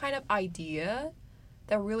this kind of idea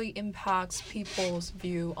that really impacts people's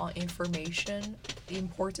view on information, the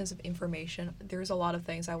importance of information. There's a lot of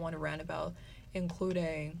things I want to rant about,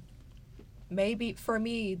 including maybe for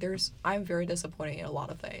me, I'm very disappointed in a lot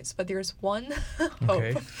of things, but there's one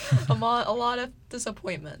Okay. hope among a lot of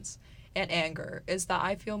disappointments and anger is that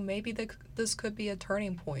I feel maybe this could be a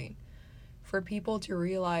turning point for people to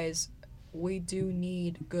realize we do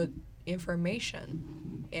need good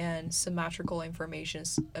information, and symmetrical information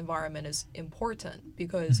environment is important,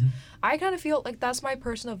 because I kind of feel like that's my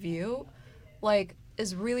personal view. Like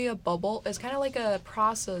is really a bubble. It's kind of like a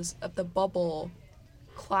process of the bubble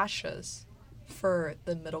clashes for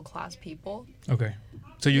the middle class people. Okay.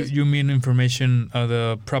 So you mean information,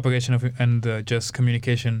 the propagation of and just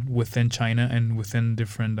communication within China and within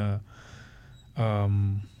different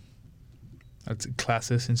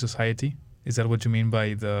classes in society? Is that what you mean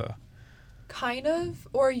by the? Kind of,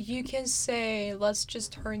 or you can say, let's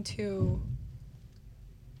just turn to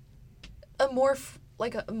a more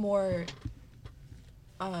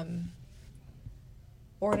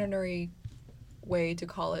ordinary way to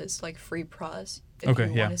call it is like free press, if Okay,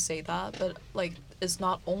 you yeah. want to say that. But like, it's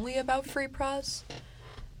not only about free press.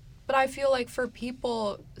 But I feel like for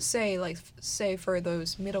people, say for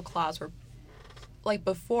those middle class, or like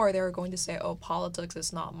before, they were going to say, oh, politics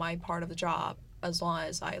is not my part of the job. As long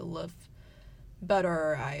as I live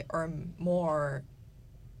better, I earn more,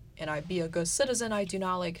 and I be a good citizen, I do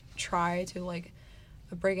not like try to like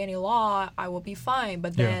break any law, I will be fine.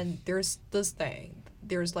 But then there's this thing.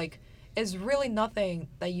 There's like, it's really nothing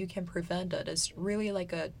that you can prevent it. It's really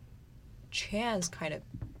like a chance kind of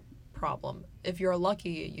problem. If you're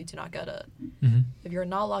lucky, you do not get it. Mm-hmm. If you're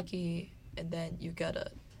not lucky, and then you get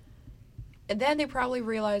it. And then they probably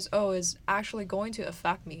realize, oh, it's actually going to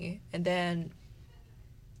affect me. And then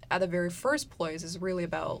at the very first place, it's really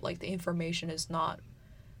about like the information is not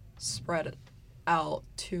spread out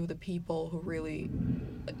to the people who really,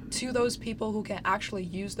 to those people who can actually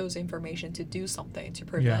use those information to do something to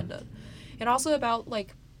prevent it. And also about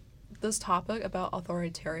like this topic about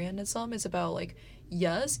authoritarianism is about like,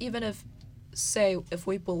 yes, even if, say, if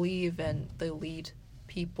we believe in the elite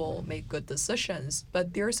people make good decisions,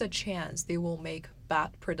 but there's a chance they will make bad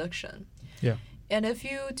prediction. Yeah. And if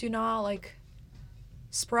you do not like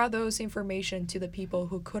spread those information to the people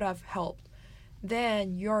who could have helped,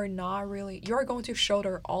 then you're going to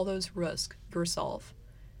shoulder all those risks yourself.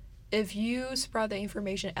 If you spread the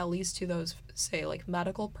information at least to those, say, like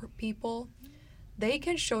medical people, they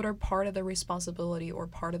can shoulder part of the responsibility or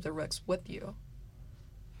part of the risk with you.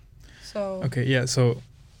 So Okay, yeah. So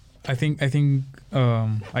I think I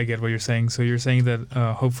get what you're saying. So you're saying that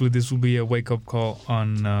hopefully this will be a wake-up call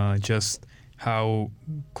on just how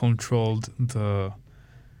controlled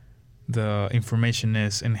the information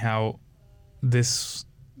is, and how this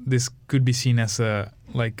could be seen as a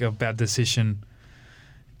bad decision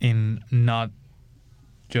in not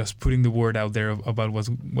just putting the word out there about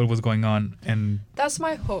what was going on. And that's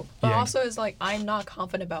my hope. But Yeah. also it's like I'm not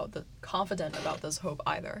confident about this hope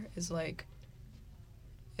either. It's like,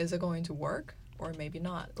 is it going to work or maybe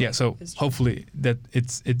not? yeah, Like, so it's just- hopefully that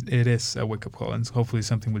it is a wake-up call, and hopefully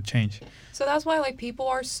something will change. So that's why like people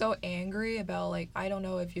are so angry about like, I don't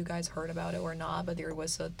know if you guys heard about it or not, but there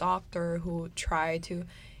was a doctor who tried to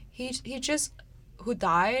who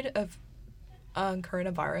died of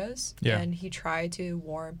coronavirus. Yeah. And he tried to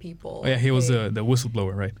warn people. Oh, yeah, he was hey, the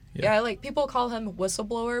whistleblower, right? yeah, like people call him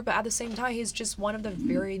whistleblower, but at the same time, he's just one of the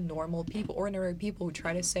very normal people, ordinary people who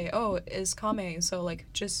try to say, oh, it's coming. So like,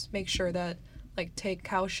 just make sure that like take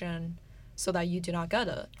caution so that you do not get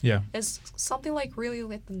it. Yeah. It's something like really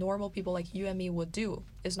like the normal people like you and me would do.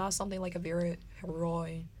 It's not something like a very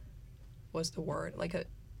heroic, what's the word?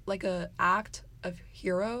 Like a act of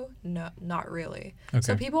hero? No, not really. Okay.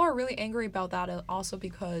 So people are really angry about that, and also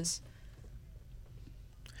because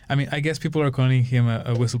I mean, I guess people are calling him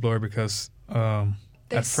a whistleblower because They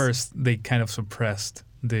at s- first they kind of suppressed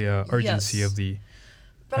the urgency Yes. of the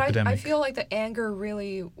But I epidemic. feel like the anger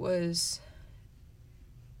really was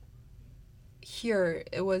here.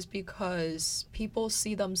 It was because people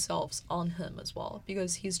see themselves on him as well,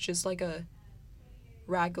 because he's just like a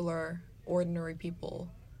regular, ordinary people,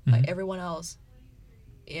 like Mhm. everyone else,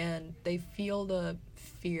 and they feel the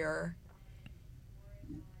fear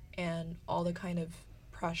and all the kind of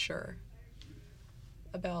pressure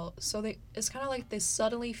about, so it's kind of like they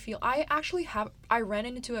suddenly feel, I ran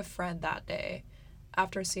into a friend that day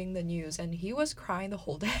after seeing the news, and he was crying the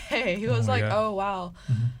whole day. He was Oh, like, yeah. oh wow,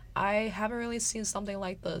 Mhm. I haven't really seen something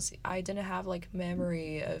like this. I didn't have like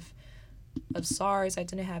memory of SARS, I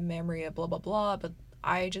didn't have memory of blah blah blah, but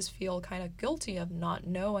I just feel kind of guilty of not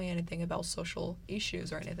knowing anything about social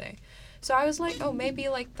issues or anything. So I was like, oh, maybe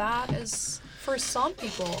like that is for some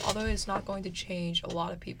people, although it's not going to change a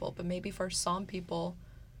lot of people, but maybe for some people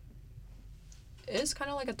it is kind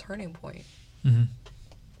of like a turning point. Mhm.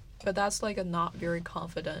 But that's like a not very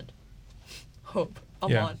confident hope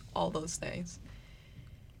among Yeah. all those things.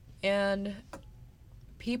 And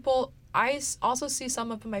people, also see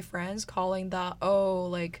some of my friends calling that, oh,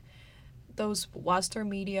 like those Western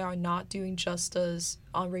media are not doing justice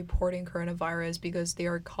on reporting coronavirus because they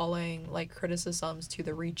are calling like criticisms to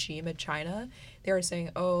the regime in China. They are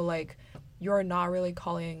saying, oh, like you're not really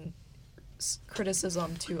calling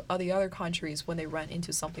criticism to the other countries when they run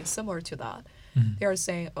into something similar to that. Mhm. They are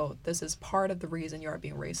saying, oh, this is part of the reason you are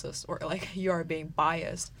being racist or like you are being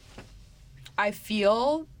biased. I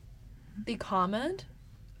feel the comment,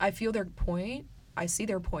 I feel their point, I see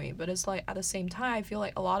their point, but it's like at the same time, I feel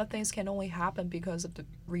like a lot of things can only happen because of the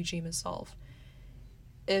regime itself.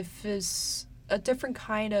 If it's a different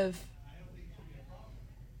kind of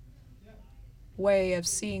way of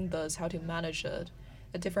seeing this, how to manage it,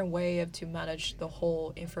 a different way to manage the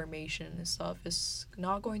whole information and stuff, is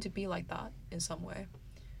not going to be like that in some way.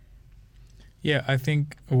 Yeah, I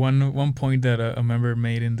think one point that a member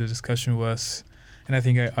made in the discussion was, and I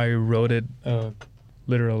think I wrote it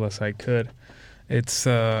literal as I could. It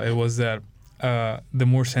was that the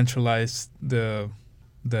more centralized the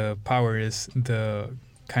power is, the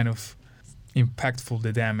kind of impactful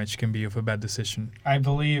the damage can be of a bad decision. I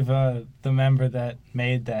believe the member that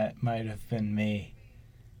made that might have been me.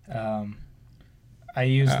 I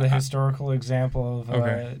used the historical example of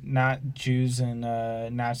okay. not Jews in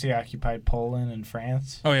Nazi-occupied Poland and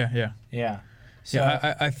France. Oh yeah. Yeah. So,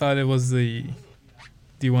 Yeah, I thought it was the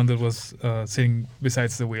one that was sitting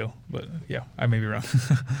besides the wheel, but yeah, I may be wrong.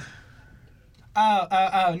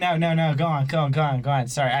 no, go on.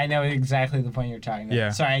 Sorry, I know exactly the point you're talking about. Yeah.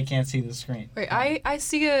 Sorry, I can't see the screen. Wait, I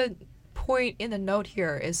see a point in the note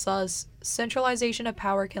here. It says centralization of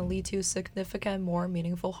power can lead to significant more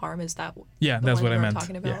meaningful harm. Is that Yeah, the that's one what I you were meant.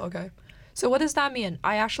 talking about? Yeah. Okay. So what does that mean?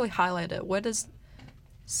 I actually highlighted. What is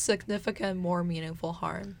significant more meaningful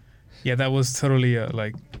harm? Yeah, that was totally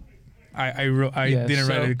like I didn't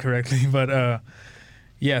write it correctly, but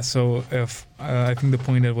yeah. So if I think the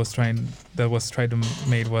point that was tried to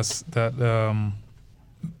made was that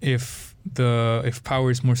if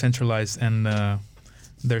power is more centralized and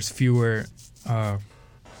there's fewer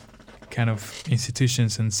kind of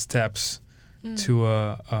institutions and steps to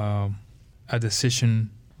a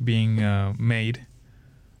decision being made,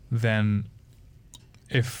 then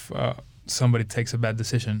if somebody takes a bad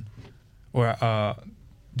decision or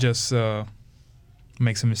just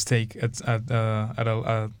makes a mistake at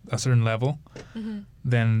a certain level,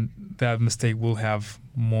 then that mistake will have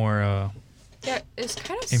more. Yeah, it's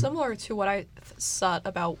kind of similar to what I said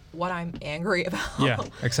about what I'm angry about. Yeah,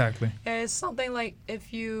 exactly. It's something like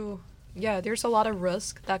there's a lot of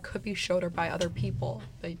risk that could be shouldered by other people,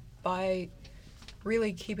 but by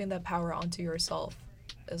really keeping that power onto yourself,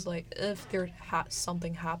 is like if there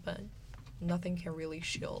something happen, nothing can really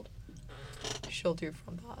shield you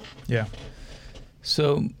from that. Yeah.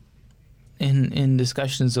 So, in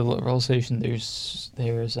discussions of liberalization, there's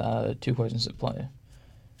two questions at play.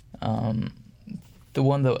 The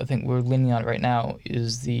one that I think we're leaning on right now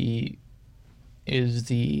is the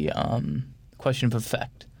question of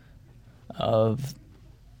effect of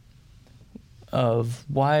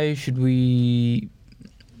why should we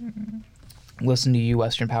listen to you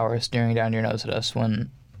Western powers staring down your nose at us when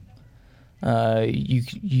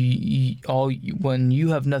when you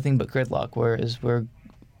have nothing but gridlock, whereas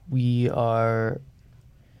we are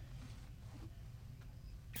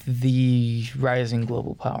the rising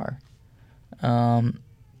global power. And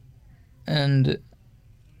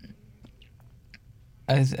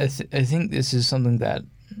I think this is something that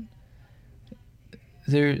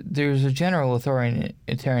there's a general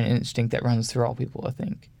authoritarian instinct that runs through all people, I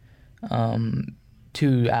think,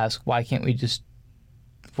 to ask why can't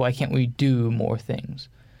we do more things?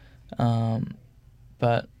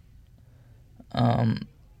 But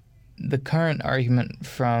the current argument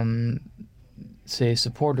from, say,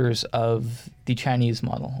 supporters of the Chinese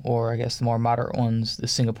model, or I guess the more moderate ones, the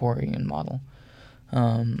Singaporean model,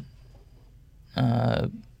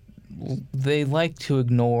 they like to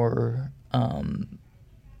ignore,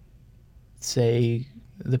 say,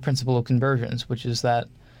 the principle of convergence, which is that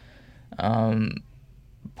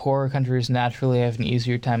poorer countries naturally have an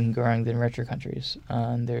easier time growing than richer countries.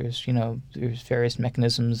 There's various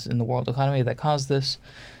mechanisms in the world economy that cause this,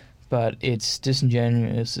 but it's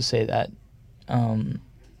disingenuous to say that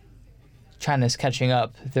China's catching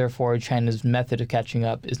up, therefore China's method of catching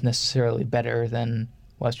up is necessarily better than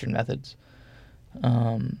Western methods,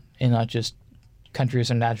 and not just countries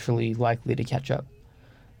are naturally likely to catch up.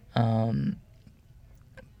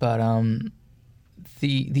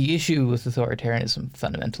 The issue with authoritarianism,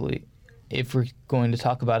 fundamentally, if we're going to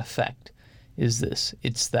talk about effect, is this: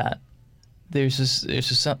 it's that there's this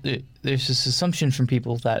assumption from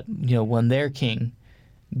people that when they're king,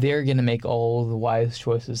 they're going to make all the wise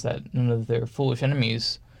choices that none of their foolish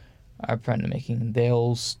enemies are prone to making.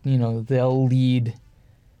 They'll lead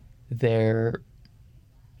their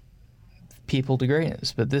people to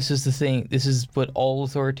greatness. But this is the thing. This is what all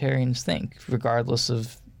authoritarians think, regardless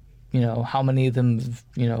of, how many of them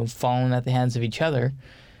have, fallen at the hands of each other.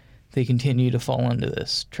 They continue to fall into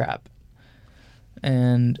this trap.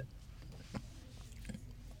 And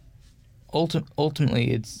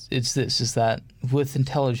ultimately, it's this, is that with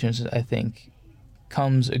intelligence, I think,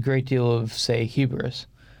 comes a great deal of, say, hubris.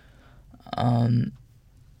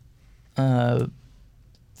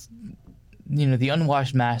 The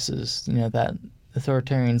unwashed masses, that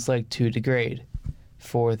authoritarians like to degrade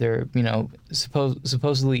for their,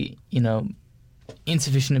 supposedly,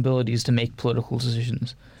 insufficient abilities to make political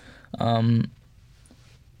decisions.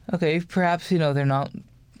 Okay, perhaps, they're not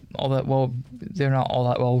all that well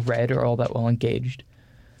read or all that well engaged.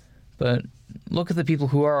 But look at the people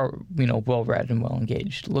who are, well read and well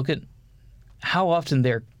engaged. Look at how often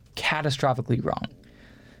they're catastrophically wrong.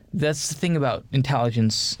 That's the thing about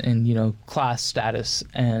intelligence and, class status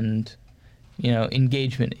and,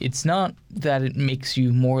 engagement. It's not that it makes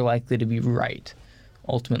you more likely to be right,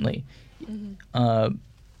 ultimately. Mm-hmm.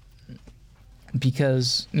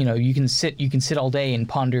 Because, you can sit all day and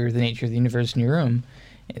ponder the nature of the universe in your room.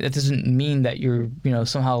 That doesn't mean that you're,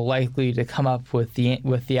 somehow likely to come up with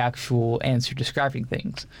the actual answer describing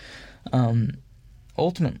things.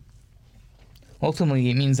 Ultimately,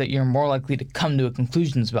 it means that you're more likely to come to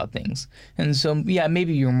conclusions about things. And so, yeah,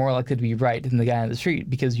 maybe you're more likely to be right than the guy on the street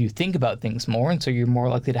because you think about things more, and so you're more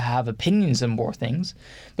likely to have opinions on more things.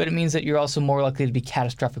 But it means that you're also more likely to be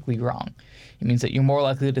catastrophically wrong. It means that you're more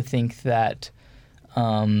likely to think that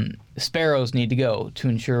sparrows need to go to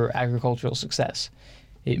ensure agricultural success.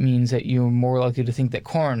 It means that you're more likely to think that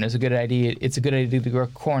corn is a good idea. It's a good idea to grow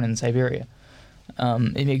corn in Siberia.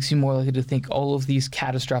 It makes you more likely to think all of these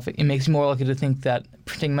catastrophic. It makes you more likely to think that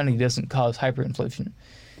printing money doesn't cause hyperinflation.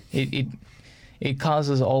 It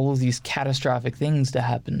causes all of these catastrophic things to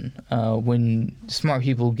happen when smart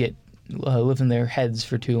people live in their heads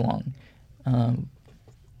for too long.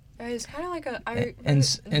 It's kind of like a.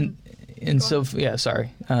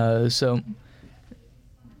 So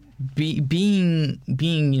being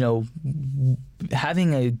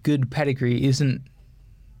having a good pedigree isn't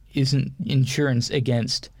insurance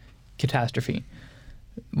against catastrophe.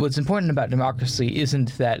 What's important about democracy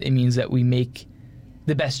isn't that it means that we make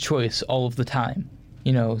the best choice all of the time,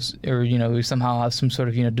 or we somehow have some sort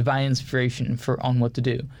of divine inspiration on what to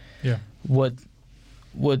do. Yeah. What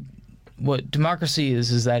democracy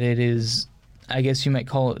is that it is, I guess you might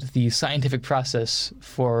call it, the scientific process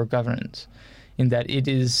for governance, in that it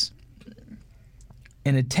is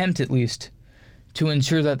an attempt, at least, to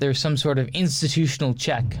ensure that there's some sort of institutional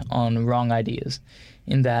check on wrong ideas,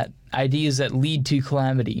 in that ideas that lead to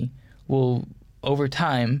calamity will, over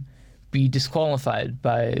time, be disqualified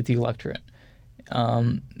by the electorate.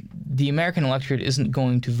 The American electorate isn't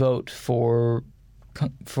going to vote for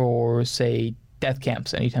say, death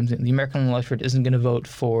camps anytime soon. The American electorate isn't going to vote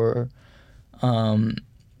for the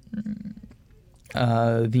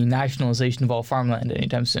nationalization of all farmland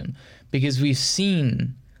anytime soon, because we've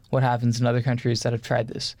seen what happens in other countries that have tried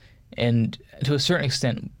this. And to a certain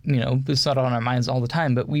extent, it's not on our minds all the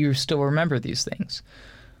time, but we still remember these things.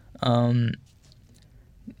 And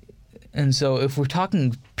so if we're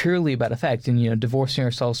talking purely about effect and, divorcing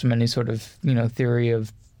ourselves from any sort of, theory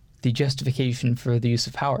of the justification for the use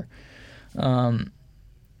of power,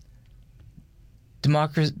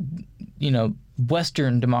 democracy,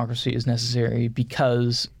 Western democracy is necessary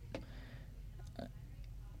because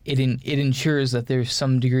it ensures that there's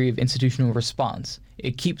some degree of institutional response.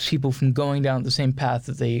 It keeps people from going down the same path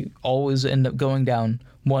that they always end up going down,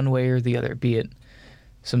 one way or the other, be it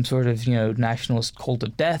some sort of, nationalist cult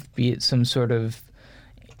of death, be it some sort of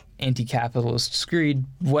anti-capitalist screed,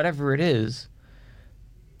 whatever it is.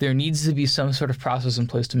 There needs to be some sort of process in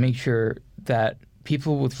place to make sure that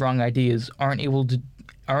people with wrong ideas aren't able to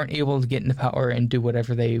get into power and do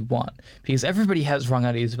whatever they want, because everybody has wrong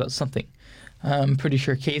ideas about something. I'm pretty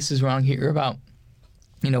sure Case is wrong here about,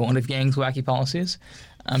 one of Yang's wacky policies.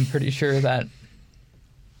 I'm pretty sure that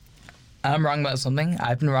I'm wrong about something.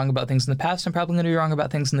 I've been wrong about things in the past. I'm probably going to be wrong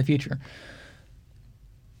about things in the future.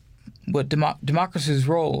 What democracy's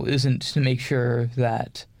role isn't to make sure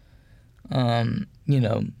that,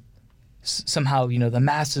 somehow, the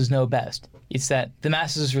masses know best. It's that the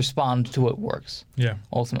masses respond to what works. Yeah.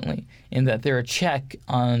 Ultimately, and that they're a check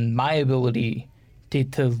on my ability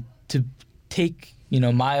to take,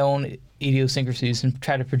 my own idiosyncrasies and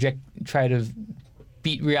try to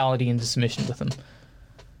beat reality into submission with them.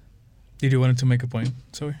 Did you want to make a point?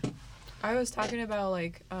 Sorry. I was talking about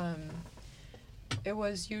it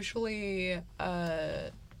was usually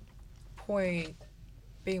a point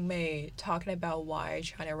being made talking about why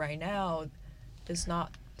China right now is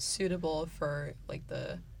not suitable for like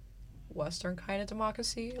the Western kind of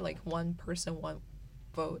democracy, like one person, one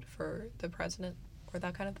vote for the president or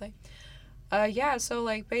that kind of thing. Yeah, so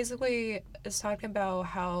like basically it's talking about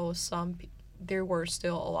how there were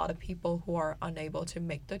still a lot of people who are unable to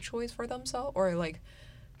make the choice for themselves, or like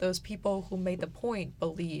those people who made the point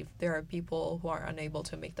believe there are people who are unable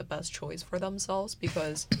to make the best choice for themselves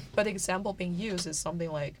because, but the example being used is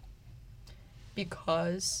something like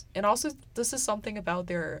because, and also this is something about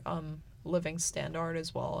their living standard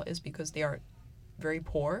as well, is because they are very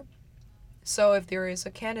poor. So if there is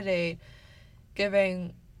a candidate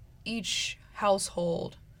giving each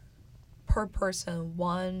household per person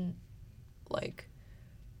one, like,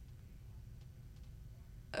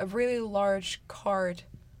 a really large cart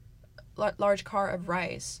of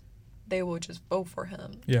rice, they will just vote for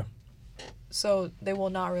him. Yeah. So they will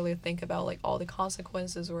not really think about like all the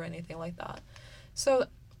consequences or anything like that. So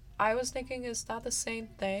I was thinking, is that the same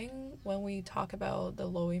thing when we talk about the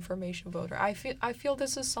low information voter? I feel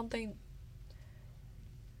this is something.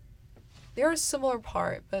 They're a similar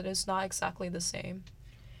part, but it's not exactly the same.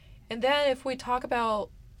 And then if we talk about,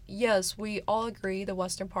 yes, we all agree the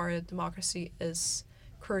Western part of democracy is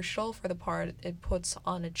crucial for the part it puts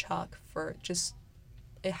on a check for just,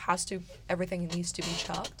 everything needs to be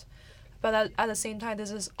checked. But at the same time,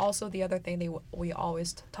 this is also the other thing we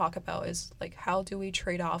always talk about is like, how do we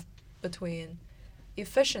trade off between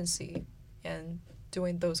efficiency and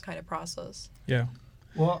doing those kind of process? Yeah.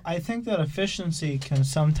 Well, I think that efficiency can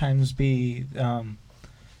sometimes be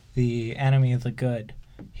the enemy of the good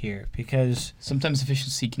here, because sometimes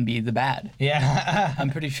efficiency can be the bad. Yeah.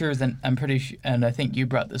 I'm pretty sure, and I think you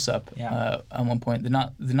brought this up at one point.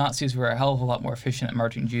 The Nazis were a hell of a lot more efficient at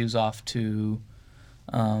marching Jews off to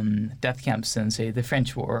death camps than, say, the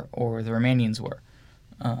French were or the Romanians were.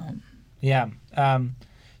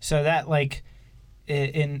 So that, like,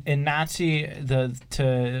 in Nazi,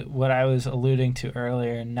 to what I was alluding to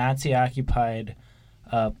earlier, in Nazi-occupied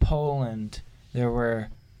Poland, there were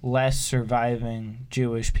less surviving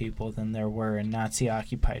Jewish people than there were in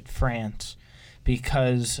Nazi-occupied France,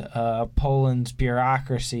 because Poland's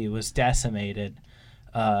bureaucracy was decimated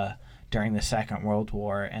during the Second World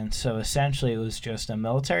War, and so essentially it was just a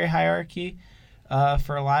military hierarchy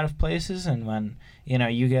for a lot of places, and when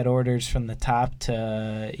you get orders from the top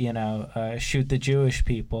to shoot the Jewish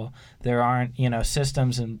people, there aren't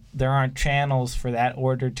systems and there aren't channels for that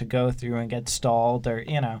order to go through and get stalled, or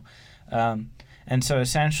and so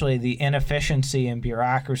essentially the inefficiency in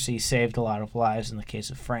bureaucracy saved a lot of lives in the case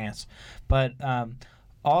of France. But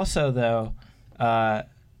also, though,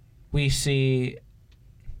 we see,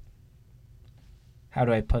 how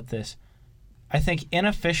do I put this? I think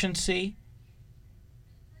inefficiency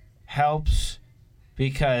helps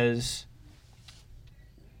because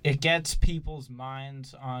it gets people's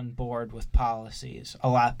minds on board with policies a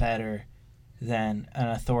lot better than an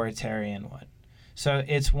authoritarian would. So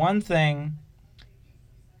it's one thing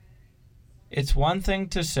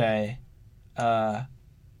to say, all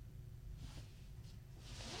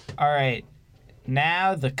right,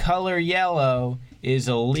 now the color yellow is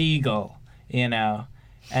illegal, and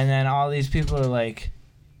then all these people are like,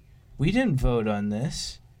 we didn't vote on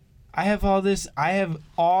this. I have all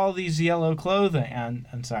these yellow clothing.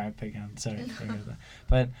 I'm sorry, I'm picking on, sorry.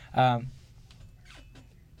 But,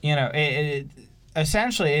 it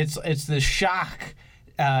essentially it's the shock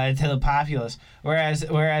to the populace.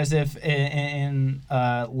 Whereas if in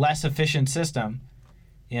a less efficient system,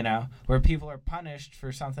 where people are punished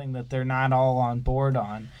for something that they're not all on board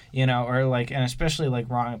on, or like, and especially like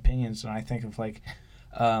wrong opinions. When I think of like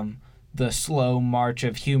the slow march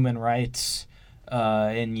of human rights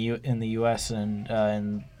in the U.S. and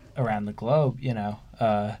around the globe,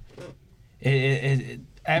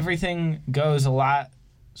 everything goes a lot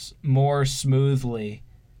more smoothly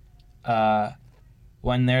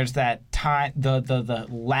when there's that time, the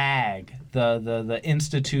lag, the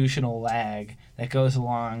institutional lag that goes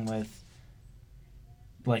along with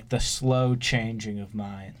like the slow changing of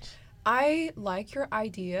minds. I like your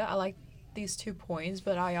idea. I like these 2 points,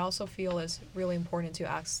 but I also feel it's really important to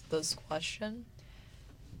ask this question.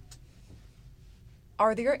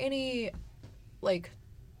 Are there any like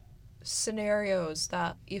scenarios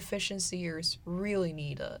that efficiency is really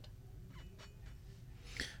needed?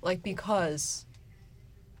 Like, because,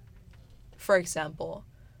 for example,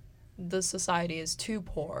 the society is too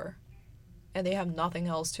poor and they have nothing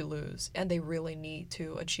else to lose and they really need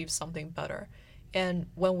to achieve something better. And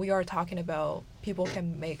when we are talking about people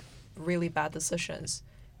can make really bad decisions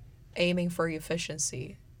aiming for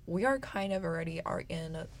efficiency, we are kind of already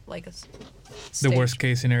in a stage. The worst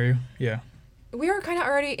case scenario, yeah. we are kind of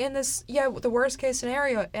already in this, the worst case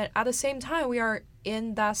scenario. And at the same time, we are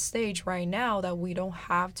in that stage right now that we don't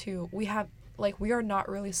have to, we are not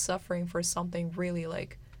really suffering for something really,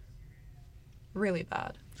 like, really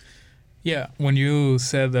bad. Yeah, when you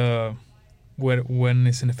said when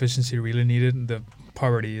is inefficiency really needed, the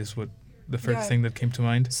poverty is what the first thing that came to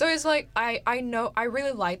mind. So it's like, I know, I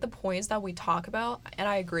really like the points that we talk about, and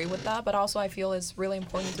I agree with that, but also I feel it's really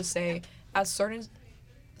important to say at certain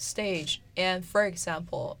stage, and for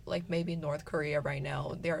example, like maybe North Korea right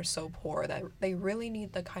now, they are so poor that they really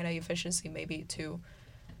need the kind of efficiency maybe to,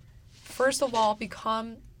 first of all,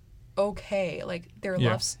 become okay, like their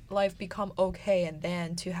life become okay, and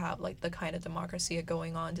then to have like the kind of democracy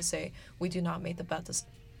going on to say we do not make the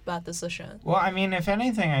bad decision. Well, I mean, if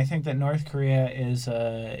anything, I think that North Korea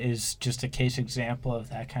is just a case example of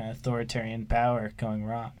that kind of authoritarian power going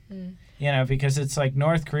wrong. You know, because it's like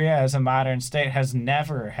North Korea as a modern state has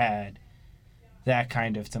never had that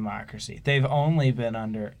kind of democracy. They've only been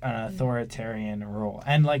under an authoritarian rule,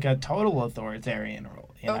 and like a total authoritarian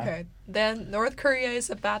rule. You know? Okay, then North Korea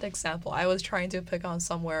is a bad example. I was trying to pick on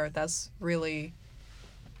somewhere that's really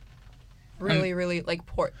like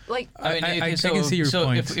poor. Like I can see your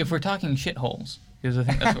point. So if we're talking shitholes, because I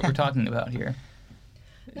think that's what we're talking about here.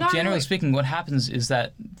 Generally speaking, what happens is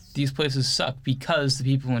that these places suck because the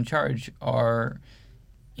people in charge are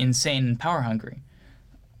insane and power hungry,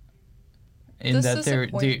 in that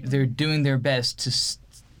they're doing their best to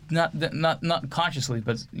not consciously,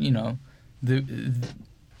 but you know, they're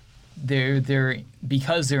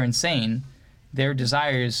because they're insane. Their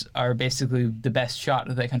desires are basically the best shot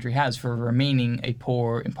that country has for remaining a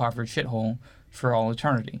poor, impoverished shithole for all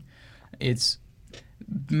eternity.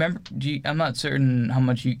 I'm not certain how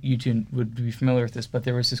much you two would be familiar with this, but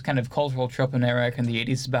there was this kind of cultural trope in Iraq in the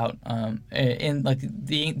 80s about, in like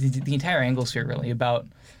the entire Anglosphere really, about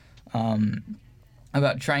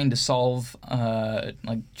trying to solve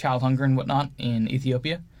like child hunger and whatnot in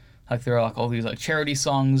Ethiopia. Like there are like all these like charity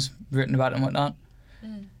songs written about it and whatnot.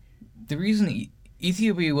 The reason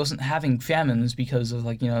Ethiopia wasn't having famines because of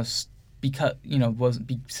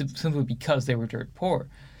simply because they were dirt poor.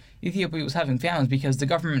 Ethiopia was having famines because the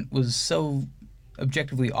government was so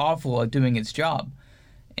objectively awful at doing its job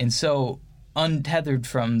and so untethered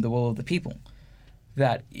from the will of the people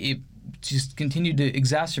that it just continued to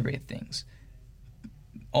exacerbate things.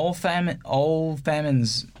 All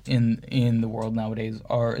famines in the world nowadays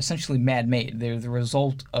are essentially man-made. They're the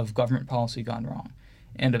result of government policy gone wrong.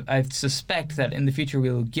 And I suspect that in the future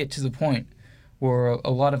we will get to the point where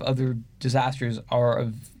a lot of other disasters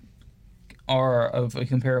are of a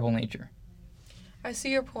comparable nature. I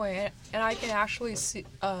see your point, and I can actually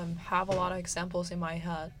have a lot of examples in my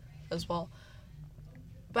head as well.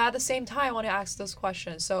 But at the same time, I want to ask this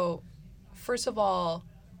question. So, first of all,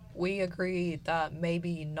 we agree that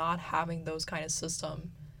maybe not having those kind of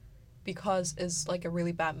system, because it's like a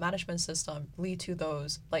really bad management system, lead to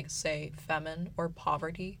those, like, say, famine or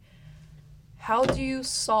poverty. How do you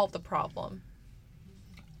solve the problem?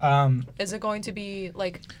 Is it going to be,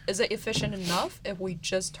 like, is it efficient enough if we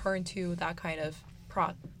just turn to that kind of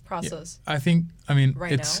process?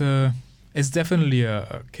 Yeah, it's definitely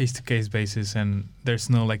a case-to-case basis, and there's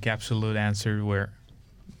no, like, absolute answer where,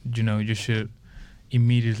 you should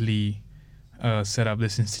immediately set up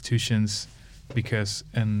these institutions, because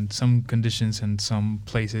in some conditions and some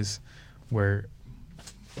places where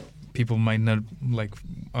people might not, like,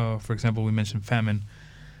 for example, we mentioned famine,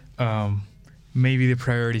 maybe the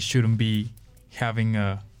priority shouldn't be having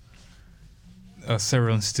a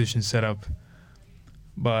several institutions set up.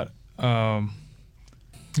 But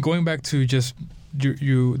going back to just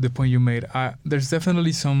the point you made, there's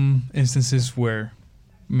definitely some instances where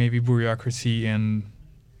maybe bureaucracy and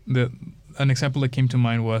an example that came to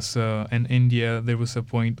mind was in India. There was a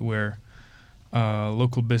point where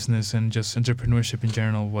local business and just entrepreneurship in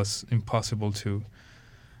general was impossible to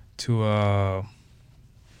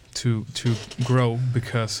grow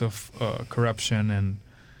because of corruption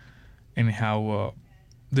and how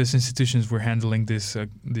these institutions were handling these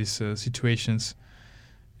situations.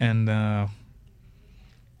 And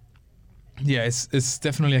it's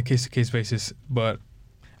definitely a case-to-case basis, but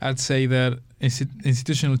I'd say that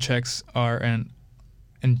institutional checks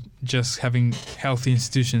and just having healthy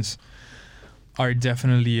institutions are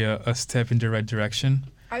definitely a step in the right direction.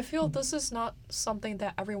 I feel this is not something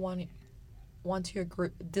that everyone want to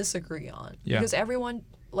disagree on, because everyone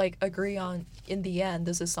like agree on, in the end,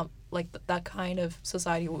 this is that kind of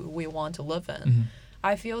society we want to live in. Mm-hmm.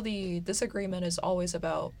 I feel the disagreement is always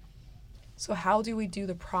about, so how do we do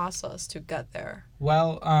the process to get there?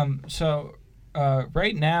 Well, so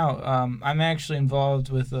right now, I'm actually involved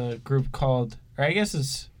with a group called, or I guess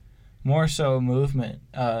it's more so a movement,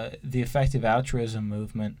 the Effective Altruism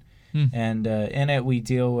Movement. And in it we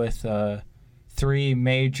deal with 3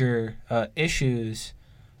 major issues,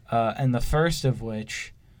 and the first of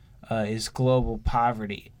which is global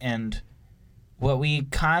poverty. And what we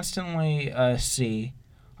constantly see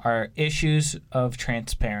are issues of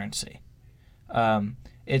transparency.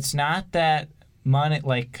 It's not that money,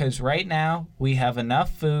 like, because right now we have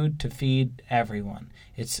enough food to feed everyone.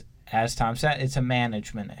 It's, as Tom said, it's a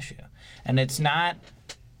management issue. And it's not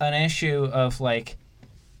an issue of, like,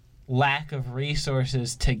 lack of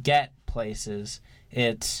resources to get places.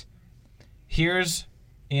 It's, here's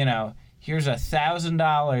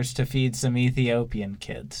 $1,000 to feed some Ethiopian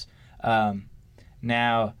kids.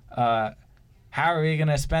 Now, how are we going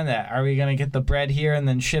to spend that? Are we going to get the bread here and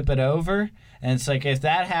then ship it over? And it's like, if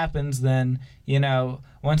that happens, then,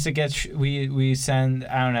 once it gets, we send,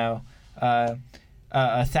 I don't know,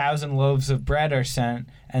 1,000 loaves of bread are sent.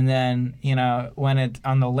 And then, when it's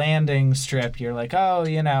on the landing strip, you're like, oh,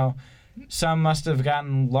 some must have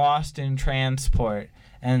gotten lost in transport.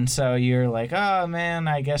 And so you're like, oh, man,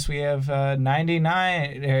 I guess we have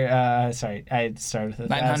 99, sorry, I started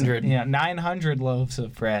with 900. 900 loaves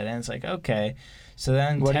of bread. And it's like, okay. So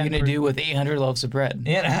then what are you going to do with 800 loaves of bread?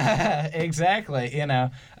 Yeah, exactly,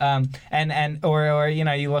 or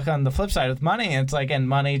you look on the flip side with money, and it's like, and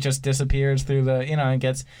money just disappears through the, and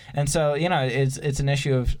gets, and so, it's an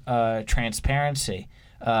issue of transparency,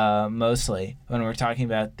 mostly, when we're talking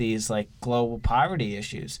about these, like, global poverty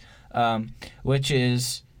issues, which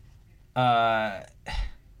is,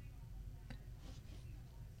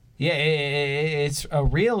 it's a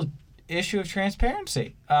real issue of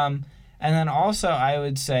transparency. And then also, I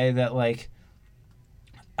would say that, like,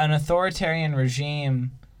 an authoritarian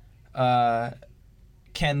regime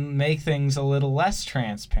can make things a little less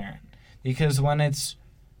transparent. Because when it's,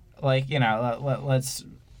 like, let's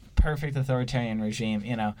perfect authoritarian regime,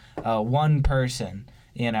 one person,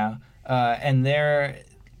 and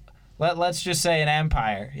let's just say an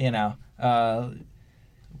empire,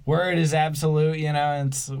 word is absolute, and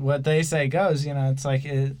it's what they say goes, it's like...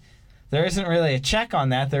 there isn't really a check on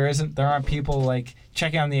that. There aren't people, like,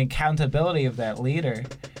 checking on the accountability of that leader,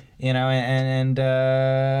 and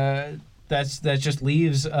that just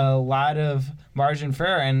leaves a lot of margin for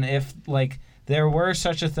error. And if, like, there were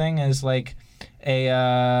such a thing as, like,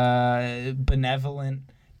 a benevolent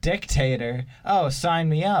dictator, oh, sign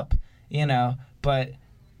me up, but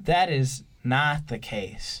that is not the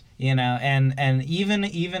case, and even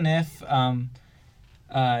if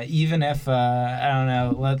I don't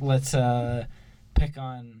know, let's pick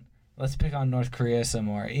on North Korea some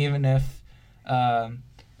more. Even if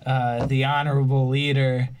the honorable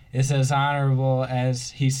leader is as honorable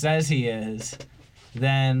as he says he is,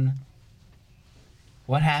 then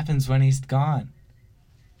what happens when he's gone?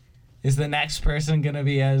 Is the next person going to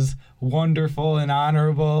be as wonderful and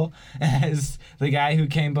honorable as the guy who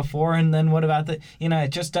came before? And then what about it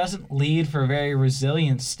just doesn't lead for a very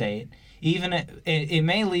resilient state. Even it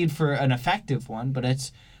may lead for an effective one, but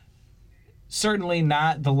it's certainly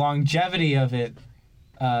not, the longevity of it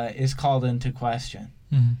is called into question.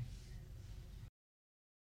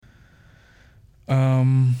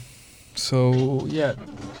 So, yeah,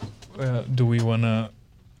 do we want to...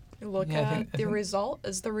 Look at the result?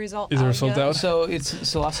 Is the result out? So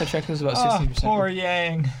last I checked, it was about 60%. Poor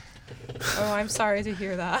Yang. Oh, I'm sorry to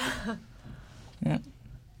hear that. Yeah.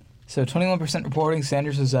 So 21% reporting.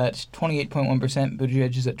 Sanders is at 28.1%.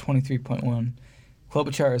 Buttigieg is at 23.1%.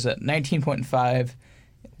 Klobuchar is at 19.5%.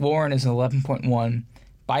 Warren is at 11.1%.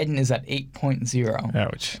 Biden is at 8.0%.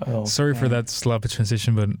 Ouch. Oh, sorry for that sloppy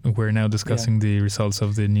transition, but we're now discussing the results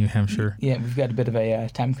of the New Hampshire. Yeah, we've got a bit of a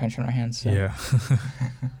time crunch on our hands. So. Yeah.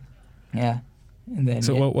 Yeah. And then,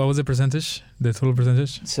 so what was the percentage? The total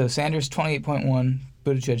percentage? So Sanders 28.1%.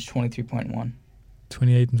 Buttigieg 23.1%.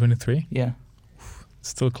 28 and 23? Yeah.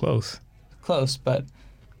 Still close. Close, but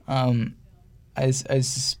I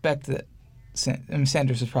suspect that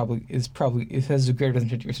Sanders has a greater than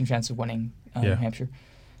 50% chance of winning New Hampshire.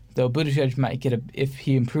 Though Buttigieg might get if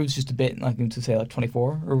he improves just a bit, like to say like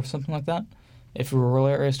 24 or something like that. If rural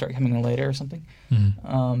areas start coming in later or something,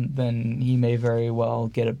 then he may very well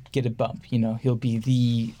get a bump. He'll be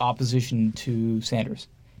the opposition to Sanders.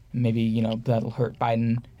 Maybe that'll hurt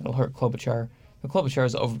Biden. It'll hurt Klobuchar. The Klobuchar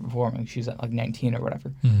is overperforming. She's at like 19 or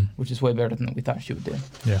whatever, which is way better than we thought she would do.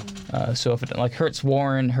 Yeah. So if it like hurts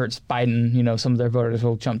Warren, hurts Biden, some of their voters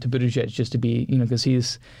will jump to Buttigieg just to be, because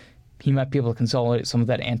he might be able to consolidate some of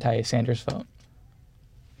that anti-Sanders vote.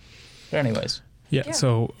 But anyways. Yeah.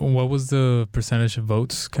 So what was the percentage of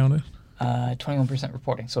votes counted? 21%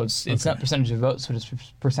 reporting. So it's Okay. not percentage of votes, but it's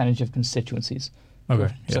percentage of constituencies.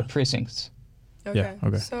 Okay. So Yeah. precincts. Okay.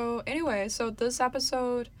 okay. So anyway, so this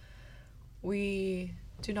episode, we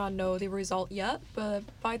do not know the result yet, but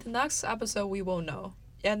by the next episode we will know.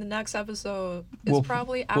 And the next episode is We'll-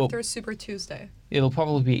 probably we'll- after Super Tuesday. It'll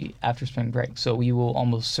probably be after spring break, so we will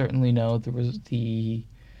almost certainly know the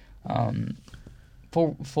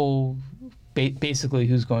full basically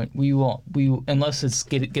who's going. We will unless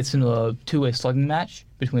it gets into a two-way slugging match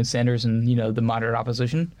between Sanders and the moderate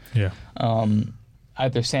opposition. Yeah.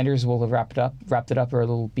 Either Sanders will have wrapped it up, or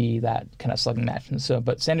it'll be that kind of slugging match. And so,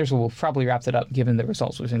 but Sanders will probably wrap it up given the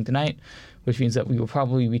results we're seeing tonight, which means that we will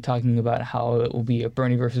probably be talking about how it will be a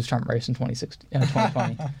Bernie versus Trump race in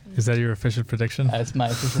 2020. Is that your official prediction? That's my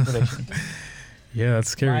official prediction. Yeah, that's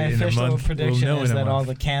scary. My In a official month, prediction we'll know is in a that all month.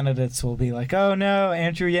 the candidates will be like, "Oh no,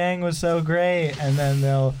 Andrew Yang was so great," and then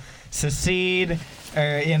they'll secede,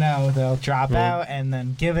 or they'll drop Well, out and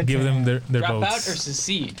then give it Give to them him. their Drop out votes. or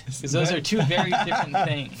secede, because those are two very different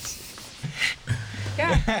things.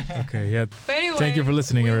 Yeah. Okay. Yeah. But anyway, Thank you for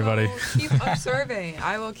listening, we everybody. will keep observing.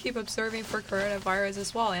 I will keep observing for coronavirus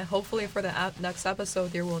as well, and hopefully for the next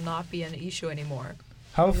episode there will not be an issue anymore.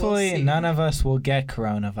 Hopefully, We'll see. none of us will get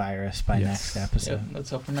coronavirus by Yes. next So episode. let's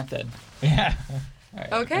hope we're not dead. Yeah. All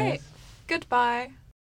right. Okay. Goodbye.